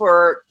waited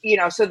for, you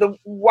know, so the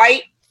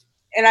white,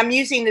 and I'm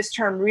using this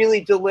term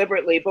really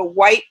deliberately, but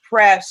white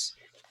press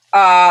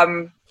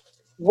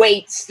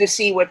waits to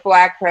see what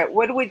Black press,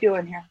 what are we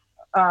doing here?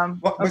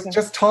 Okay.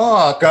 Just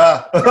talk.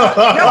 No,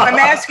 I'm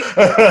asking.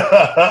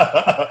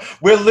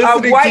 We're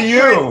listening to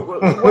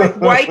you.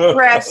 White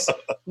press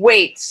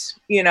waits,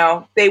 you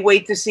know, they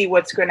wait to see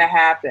what's going to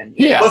happen.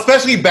 Yeah. Well,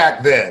 especially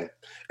back then.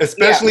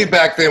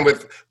 Back then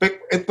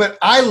but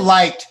I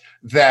liked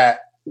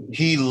that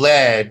he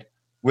led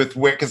with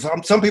where, because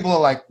some people are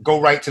like, go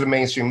right to the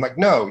mainstream. Like,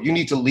 no, you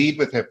need to lead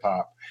with hip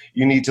hop.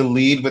 You need to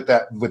lead with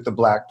that, with the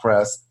Black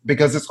press,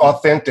 because it's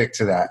authentic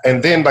to that.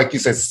 And then, like you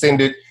said,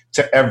 send it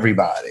to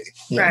everybody.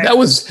 Yeah, right.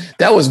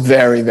 That was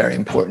very, very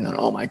important on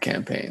all my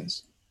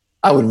campaigns.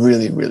 I would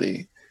really,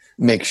 really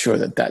make sure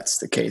that that's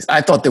the case.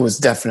 I thought there was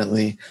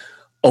definitely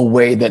a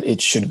way that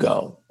it should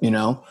go, you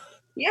know?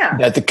 Yeah.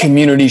 That the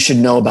community should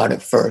know about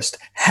it first,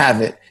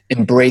 have it,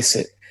 embrace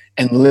it,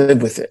 and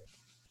live with it,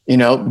 you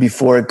know,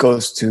 before it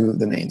goes to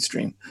the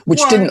mainstream,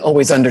 which didn't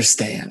always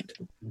understand.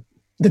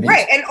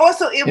 Right, and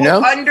also it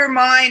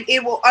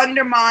will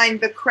undermine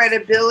the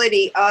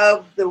credibility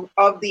of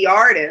the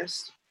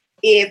artist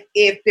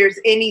if there's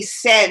any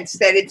sense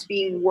that it's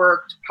being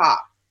worked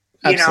pop.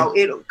 You know,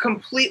 it'll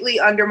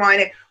completely undermine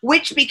it,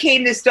 which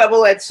became this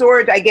double-edged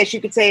sword, I guess you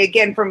could say,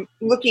 again, from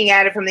looking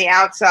at it from the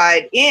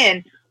outside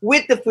in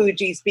with the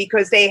Fugees,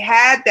 because they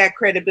had that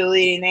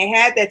credibility and they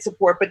had that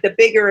support, but the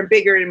bigger and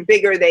bigger and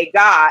bigger they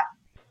got,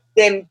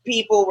 then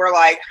people were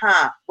like,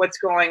 what's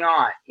going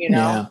on, you know?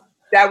 Yeah.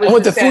 That was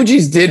what the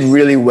Fugees did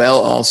really well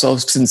also,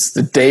 since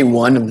the day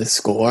one of the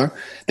score,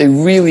 they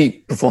really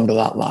performed a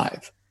lot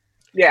live.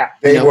 Yeah.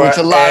 They were which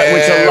a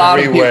lot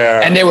of people,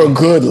 and they were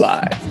good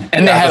live.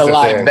 And they had a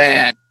live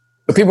band.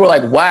 But people were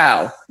like,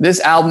 wow,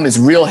 this album is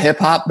real hip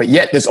hop, but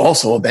yet there's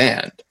also a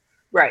band.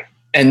 Right.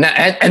 And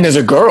there's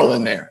a girl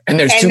in there. And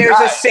there's a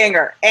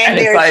singer. And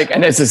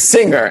it's a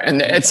singer.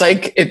 And it's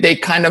like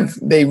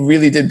they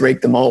really did break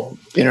the mold.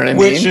 You know what I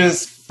mean? Which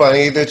is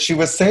funny that you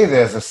would say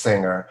there's a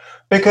singer.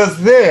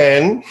 Because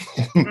then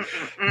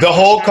the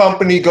whole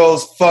company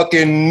goes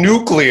fucking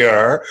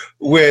nuclear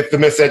with the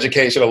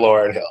miseducation of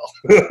Lauryn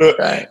Hill.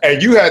 Right.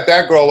 And you had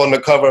that girl on the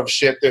cover of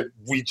shit that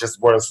we just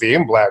weren't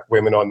seeing Black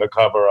women on the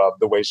cover of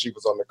the way she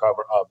was on the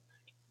cover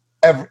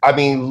of. I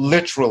mean,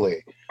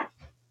 literally.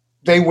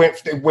 They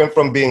went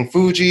from being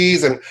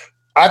Fugees, and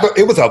I thought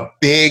it was a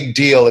big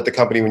deal at the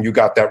company when you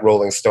got that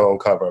Rolling Stone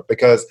cover,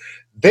 because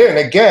then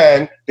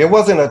again, there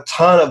wasn't a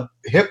ton of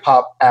hip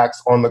hop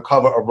acts on the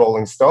cover of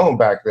Rolling Stone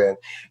back then.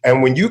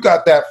 And when you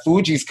got that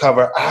Fugees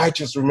cover, I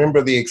just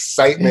remember the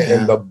excitement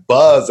and the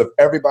buzz of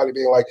everybody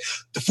being like,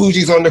 the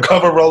Fugees on the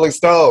cover of Rolling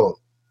Stone.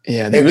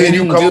 Yeah, they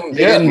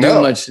didn't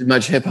do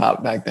much hip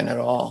hop back then at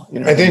all. You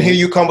know, and then here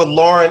you come with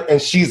Lauryn,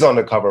 and she's on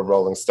the cover of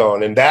Rolling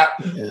Stone, and that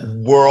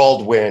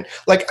whirlwind.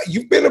 Like,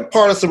 you've been a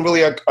part of some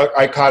really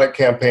iconic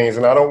campaigns,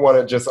 and I don't want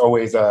to just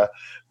always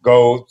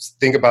go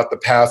think about the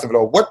past of it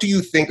all. What do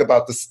you think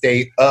about the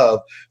state of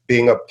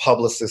being a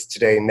publicist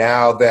today,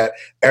 now that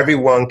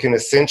everyone can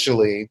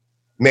essentially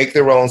make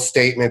their own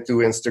statement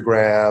through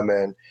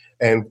Instagram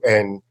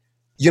and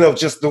you know,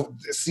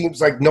 it seems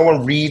like no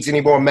one reads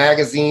any more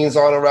magazines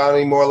on around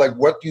anymore. Like,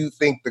 what do you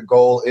think the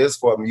goal is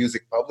for a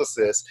music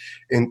publicist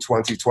in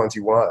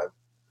 2021?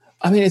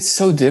 I mean, it's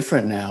so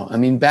different now. I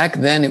mean, back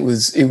then there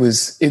was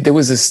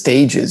a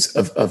stages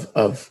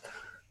of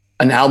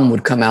an album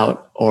would come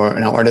out or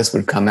an artist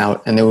would come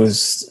out, and there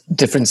was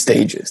different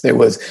stages. There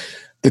was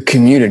the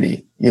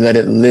community. You let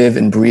it live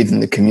and breathe in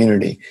the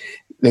community.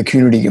 The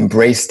community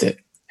embraced it,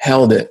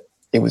 held it.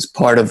 It was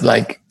part of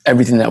like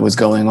everything that was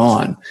going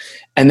on.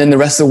 And then the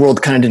rest of the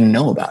world kind of didn't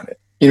know about it.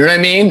 You know what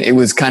I mean? It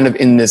was kind of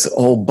in this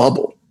whole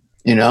bubble,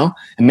 you know,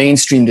 and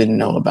mainstream didn't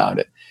know about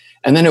it.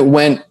 And then it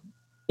went,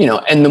 you know,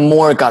 and the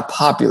more it got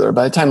popular,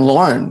 by the time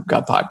Lauryn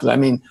got popular, I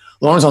mean,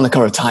 Lauryn's on the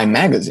cover of Time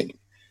magazine.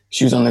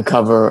 She was on the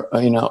cover,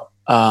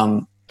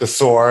 The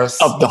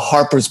Source of the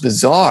Harper's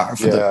Bazaar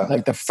for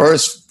the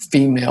first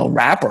female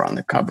rapper on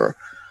the cover,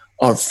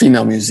 or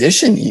female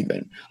musician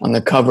even on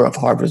the cover of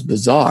Harper's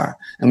Bazaar.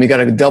 And we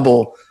kind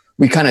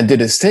of did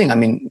this thing. I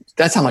mean,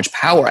 that's how much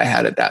power I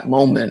had at that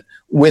moment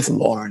with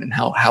Lauryn, and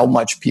how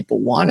much people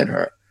wanted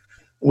her,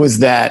 was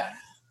that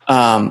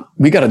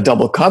we got a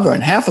double cover,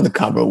 and half of the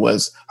cover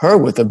was her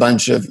with a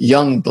bunch of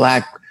young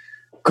Black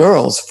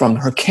girls from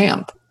her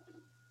camp.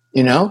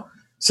 you know?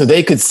 So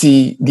they could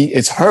see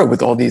it's her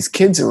with all these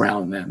kids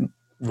around them,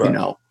 you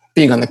know,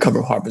 being on the cover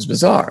of Harper's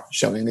Bazaar,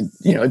 showing,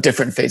 a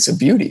different face of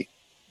beauty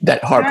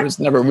that Harper's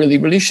never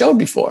really showed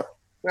before.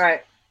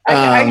 Right.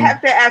 I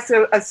have to ask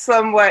a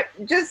somewhat,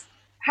 just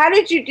how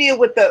did you deal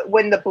with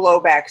when the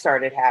blowback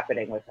started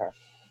happening with her?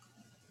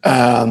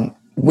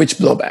 Which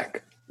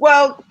blowback?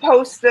 Well,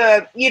 post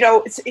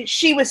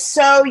she was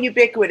so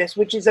ubiquitous,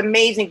 which is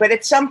amazing. But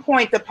at some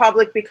point, the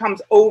public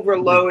becomes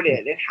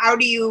overloaded. And how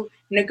do you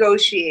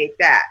negotiate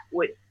that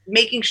with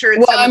making sure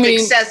it's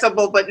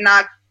accessible, but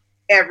not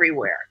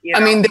everywhere? You know?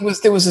 I mean,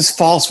 there was this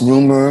false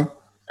rumor.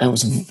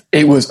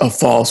 It was a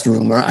false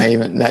rumor.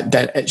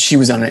 That she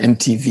was on an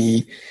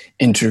MTV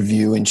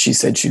interview and she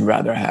said she'd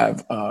rather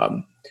have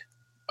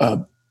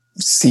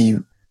see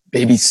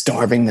babies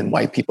starving than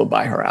white people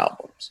buy her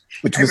albums.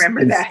 I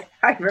remember that.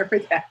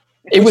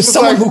 It was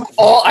someone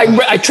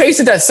I traced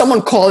it as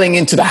someone calling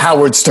into the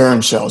Howard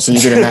Stern show, so you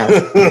can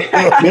imagine.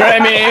 You know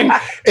what I mean?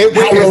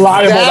 How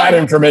reliable that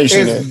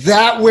information is. Is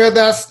that where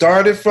that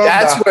started from?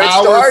 That's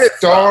where it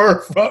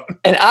started from.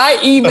 And I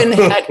even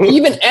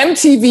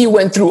MTV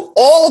went through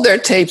all their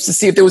tapes to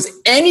see if there was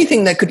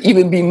anything that could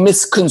even be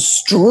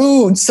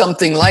misconstrued,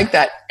 something like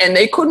that. And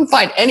they couldn't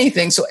find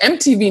anything. So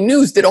MTV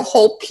News did a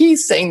whole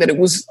piece saying that it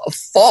was a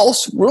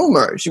false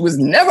rumor. She was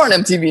never on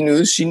MTV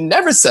News. She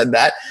never said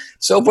that.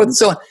 So forth and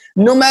so on.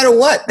 No matter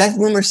what, that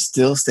rumor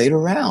still stayed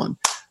around.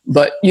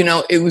 But,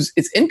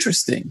 it's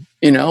interesting,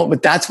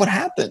 but that's what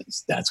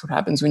happens. That's what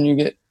happens when you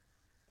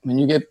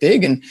get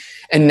big.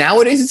 And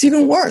nowadays it's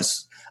even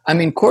worse. I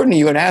mean, Courtney,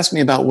 you had asked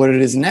me about what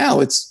it is now.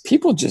 It's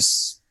people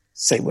just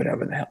say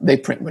whatever the hell, they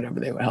print whatever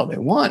the hell they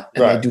want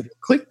and they do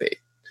clickbait.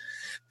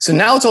 So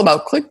now it's all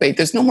about clickbait.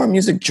 There's no more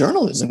music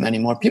journalism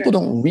anymore. People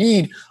don't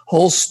read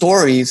whole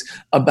stories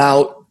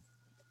about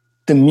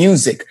the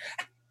music,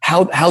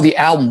 how the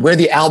album, where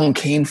the album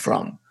came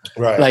from.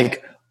 Right.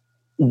 Like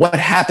what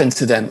happened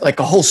to them, like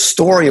a whole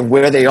story of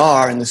where they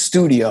are in the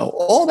studio.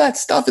 All that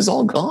stuff is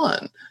all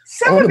gone.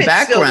 Some of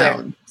it's still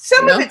there.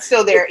 Some of it's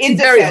still there. It's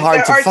very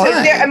hard to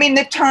find. I mean,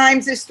 the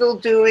Times is still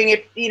doing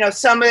it.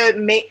 Some of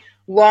it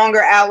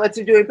longer outlets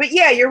are doing it. But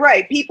yeah, you're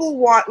right. People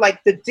want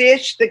like the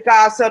dish, the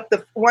gossip,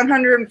 the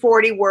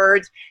 140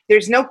 words.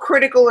 There's no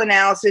critical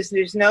analysis.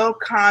 There's no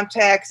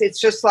context. It's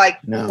just like,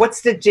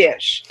 what's the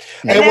dish?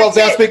 And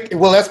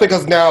that's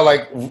because now,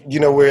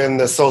 we're in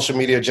the social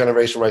media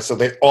generation, right? So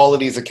all of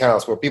these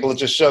accounts where people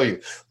just show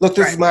you, look,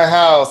 this is my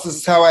house. This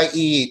is how I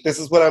eat. This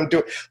is what I'm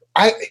doing.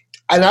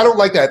 And I don't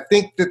like that. I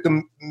think that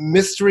the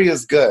mystery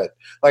is good.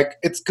 Like,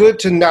 it's good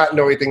to not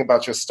know anything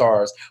about your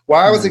stars.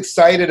 Why I was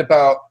excited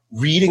about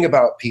reading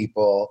about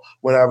people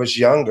when I was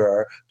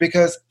younger,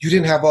 because you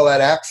didn't have all that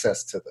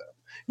access to them.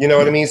 You know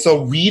what I mean?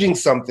 So reading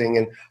something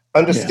and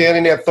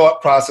understanding their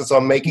thought process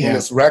on making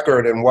this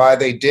record and why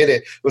they did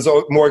it was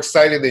more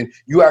exciting than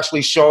you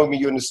actually showing me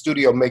you in the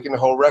studio making the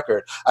whole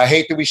record. I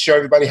hate that we show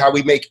everybody how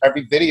we make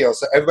every video.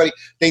 So everybody,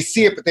 they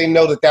see it, but they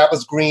know that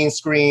was green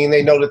screen.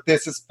 They know that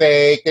this is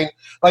fake.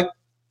 I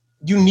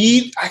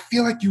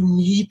feel like you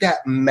need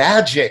that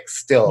magic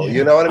still.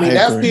 You know what I mean?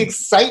 That's the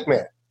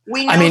excitement.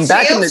 We know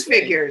sales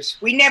figures.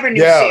 We never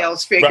knew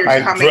sales figures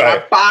coming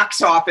out.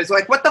 Box office.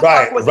 Like, what the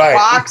fuck was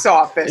box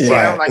office?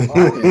 Yeah.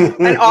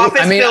 An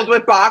office filled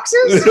with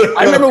boxes?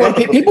 I remember when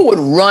people would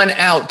run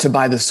out to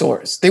buy The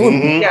Source. They would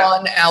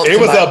run out. It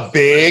was a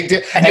big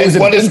deal. And it was a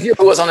big deal. It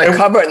was on the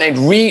cover, and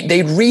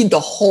they'd read the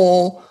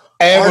whole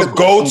and would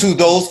go to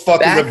those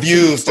fucking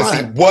reviews to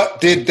see what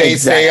did they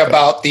say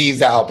about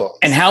these albums.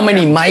 And how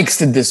many mics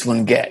did this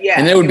one get? Yeah.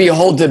 And there would be a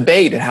whole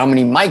debate. And how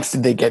many mics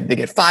did they get? Did they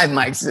get 5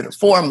 mics? Did it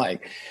 4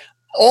 mic?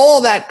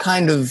 All that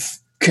kind of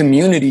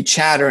community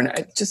chatter. And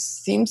it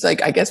just seems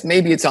like, I guess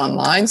maybe it's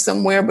online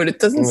somewhere, but it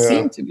doesn't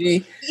seem to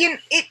be.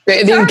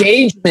 The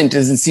engagement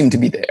doesn't seem to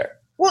be there.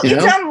 Well,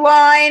 it's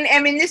online. I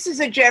mean, this is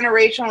a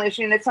generational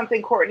issue, and it's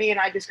something Courtney and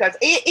I discussed.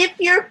 If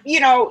you're,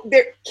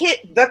 the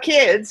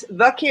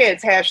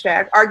kids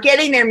hashtag are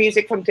getting their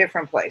music from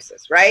different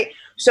places, right?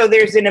 So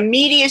there's an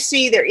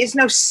immediacy. There is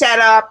no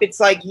setup. It's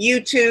like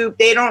YouTube.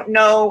 They don't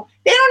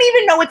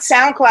even know what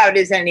SoundCloud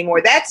is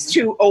anymore. That's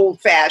too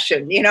old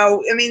fashioned,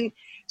 I mean,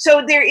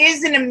 so there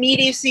is an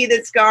immediacy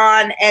that's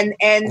gone, and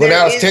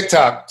now it's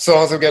TikTok. So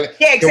also get it.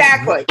 Yeah,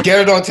 exactly.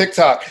 Get it on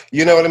TikTok.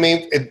 You know what I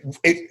mean?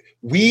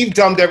 We've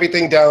dumbed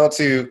everything down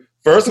to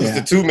first it was the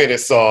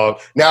 2-minute song.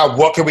 Now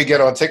what can we get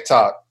on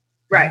TikTok?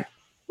 Right.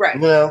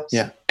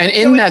 Yeah. And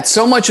in that,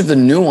 so much of the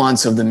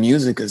nuance of the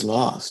music is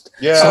lost.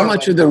 Yeah. So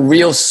much of the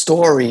real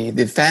story,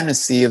 the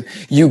fantasy of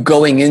you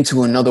going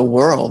into another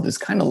world is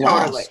kind of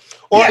lost.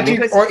 Or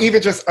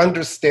even just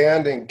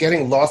understanding,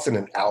 getting lost in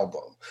an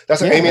album. That's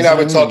what Amy and I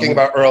were talking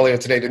about earlier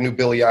today, the new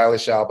Billie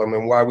Eilish album,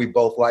 and why we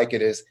both like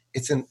it is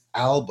it's an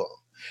album.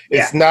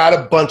 It's not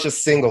a bunch of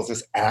singles.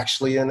 It's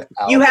actually an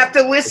album. You have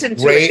to listen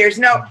to it. There's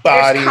no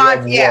body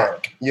of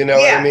work. You know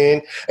what I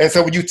mean? And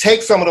so when you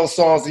take some of those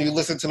songs and you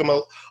listen to them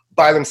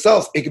by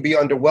themselves, it could be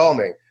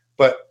underwhelming.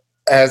 But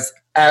as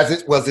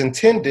it was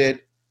intended,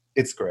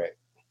 it's great.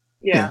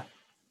 Yeah.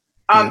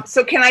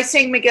 So can I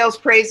sing Miguel's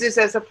praises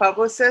as a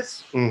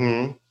publicist?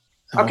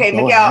 Mm-hmm. Okay,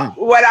 Miguel,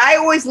 what I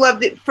always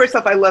loved, first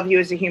off, I love you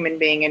as a human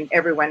being, and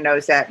everyone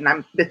knows that,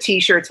 and the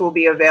T-shirts will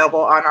be available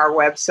on our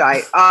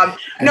website.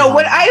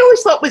 What I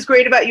always thought was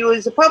great about you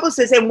as a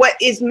publicist, and what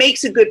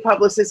makes a good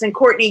publicist, and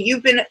Courtney,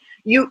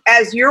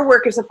 as your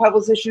work as a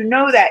publicist, you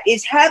know that,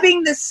 is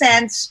having the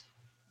sense,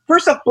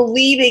 first off,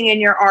 believing in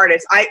your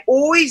artist. I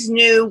always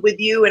knew with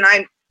you, and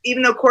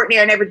even though Courtney,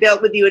 I never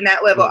dealt with you in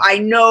that level, I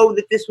know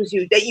that this was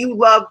you, that you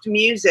loved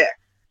music,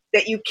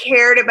 that you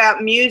cared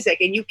about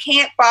music, and you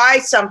can't buy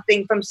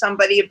something from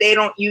somebody if they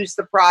don't use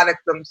the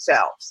product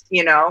themselves,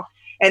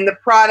 and the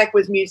product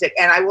was music.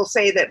 And I will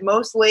say that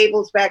most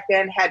labels back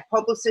then had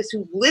publicists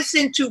who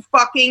listened to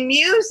fucking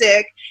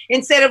music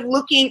instead of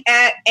looking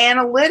at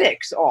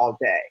analytics all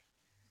day.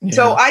 Yeah.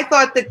 So I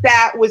thought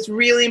that was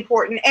really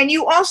important. And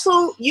you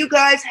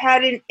guys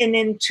had an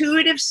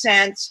intuitive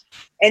sense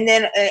and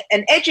then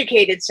an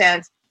educated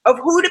sense of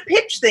who to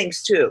pitch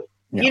things to.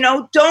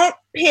 Yeah. Don't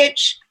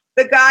pitch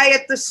the guy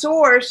at the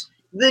source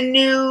the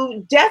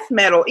new death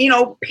metal.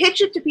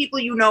 Pitch it to people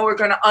are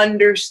going to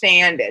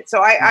understand it.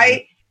 So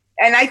I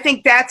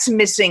think that's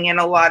missing in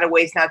a lot of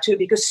ways now too,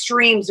 because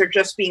streams are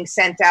just being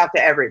sent out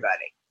to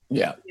everybody.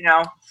 Yeah.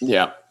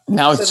 Yeah.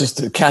 Now it's just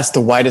to cast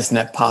the widest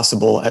net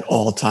possible at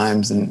all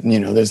times, and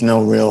there's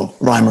no real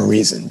rhyme or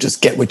reason.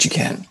 Just get what you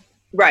can.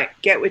 Right,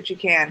 get what you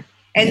can,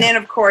 and then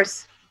of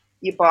course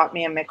you bought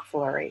me a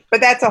McFlurry,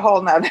 but that's a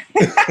whole nother.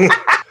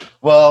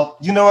 Well,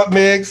 you know what,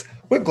 Migs?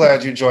 We're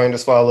glad you joined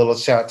us for a little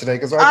chat today,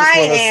 because I just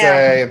want to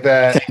say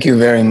that... Thank you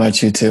very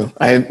much, you too.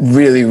 I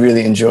really,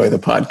 really enjoy the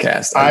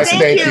podcast.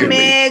 Thank you,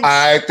 Migs.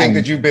 I think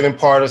that you've been a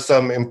part of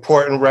some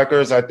important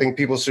records. I think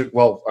people should...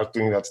 Well, I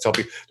think you have to tell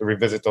people to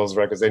revisit those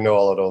records. They know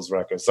all of those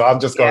records. So I'm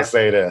just going to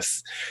say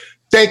this.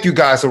 Thank you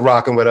guys for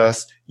rocking with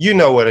us. You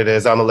know what it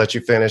is. I'm going to let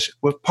you finish.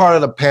 We're part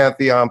of the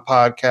Pantheon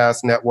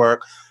Podcast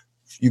Network.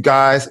 You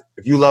guys,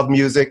 if you love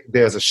music,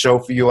 there's a show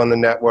for you on the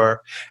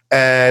network.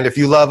 And if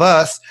you love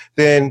us,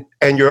 and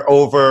you're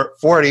over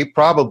 40,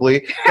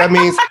 probably, that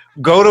means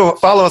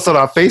follow us on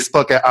our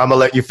Facebook at I'ma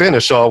Let You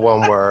Finish, all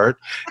one word.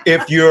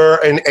 If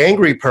you're an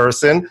angry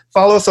person,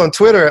 follow us on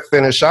Twitter at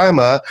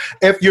FinishIma.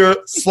 If you're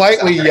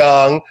slightly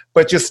young,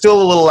 but you're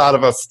still a little out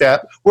of a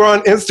step, we're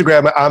on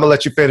Instagram at I'ma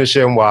Let You Finish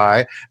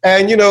NY.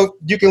 And,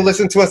 you can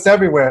listen to us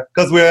everywhere,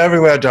 because we're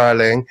everywhere,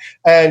 darling.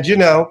 And,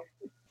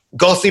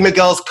 go see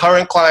Miguel's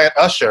current client,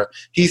 Usher.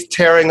 He's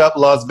tearing up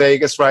Las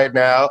Vegas right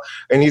now,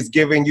 and he's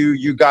giving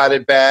You Got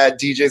It Bad,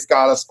 DJ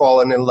Scholars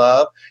Falling in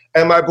Love.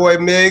 And my boy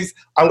Migs,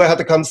 I'm going to have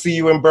to come see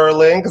you in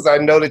Berlin, because I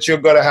know that you're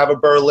going to have a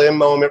Berlin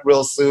moment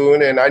real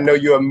soon, and I know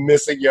you are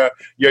missing your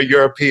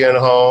European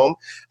home.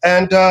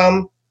 And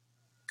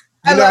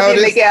I love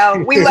you,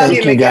 Miguel. We love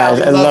you, Miguel.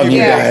 Guys. I love you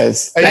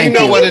guys. And you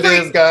know what it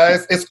is,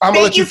 guys. I'm going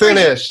to let you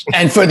finish.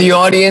 And for the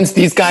audience,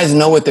 these guys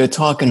know what they're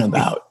talking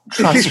about.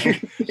 Trust me.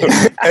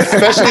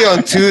 Especially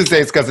on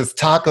Tuesdays, because it's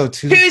Taco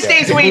Tuesday.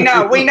 Tuesdays we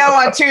know. We know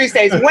on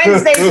Tuesdays.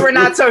 Wednesdays we're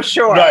not so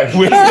sure. Right.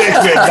 Wednesdays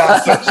we're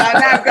not so sure.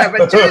 Not good.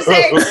 But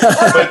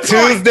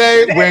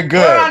Tuesday we're good.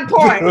 We're on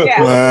point.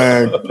 Yeah.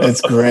 Word. That's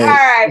great. All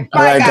right. Bye,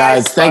 all right,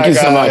 guys. Thank you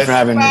so much for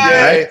having me.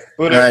 Bye.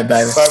 All right. All right.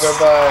 Bye.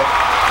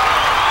 Bye.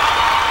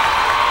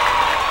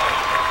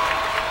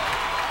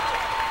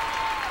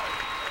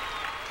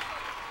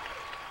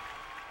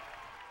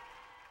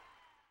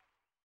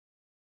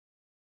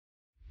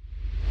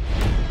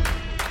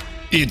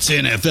 It's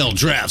NFL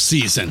draft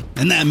season,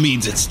 and that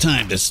means it's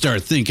time to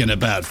start thinking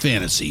about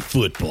fantasy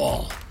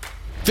football.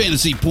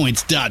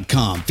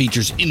 FantasyPoints.com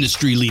features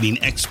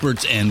industry-leading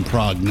experts and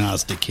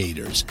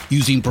prognosticators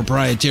using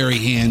proprietary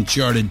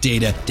hand-charted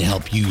data to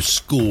help you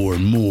score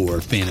more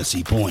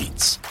fantasy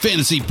points.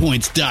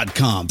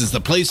 FantasyPoints.com is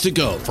the place to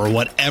go for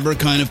whatever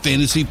kind of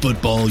fantasy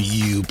football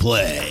you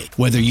play.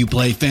 Whether you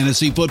play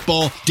fantasy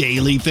football,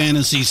 daily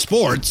fantasy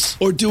sports,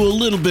 or do a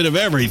little bit of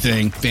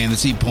everything,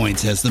 Fantasy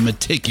Points has the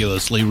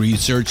meticulously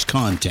researched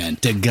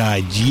content to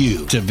guide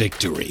you to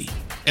victory.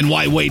 And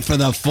why wait for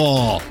the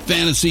fall?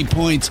 Fantasy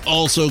Points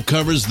also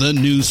covers the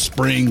new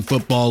spring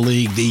football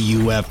league, the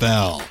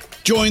UFL.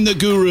 Join the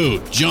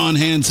guru, John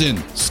Hansen,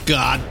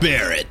 Scott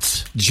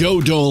Barrett,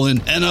 Joe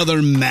Dolan, and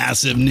other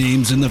massive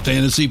names in the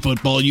fantasy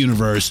football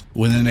universe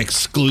with an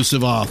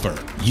exclusive offer.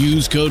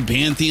 Use code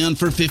Pantheon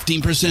for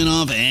 15%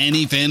 off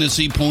any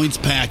Fantasy Points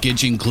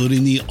package,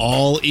 including the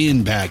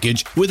all-in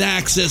package, with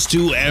access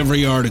to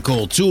every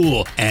article,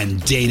 tool,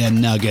 and data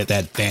nugget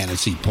that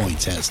Fantasy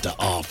Points has to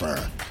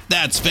offer.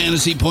 That's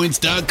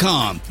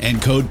FantasyPoints.com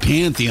and code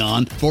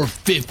Pantheon for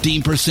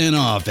 15%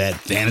 off at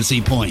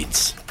Fantasy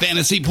Points.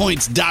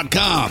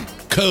 FantasyPoints.com,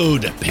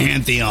 code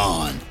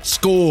Pantheon.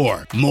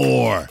 Score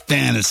more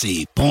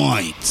fantasy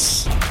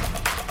points.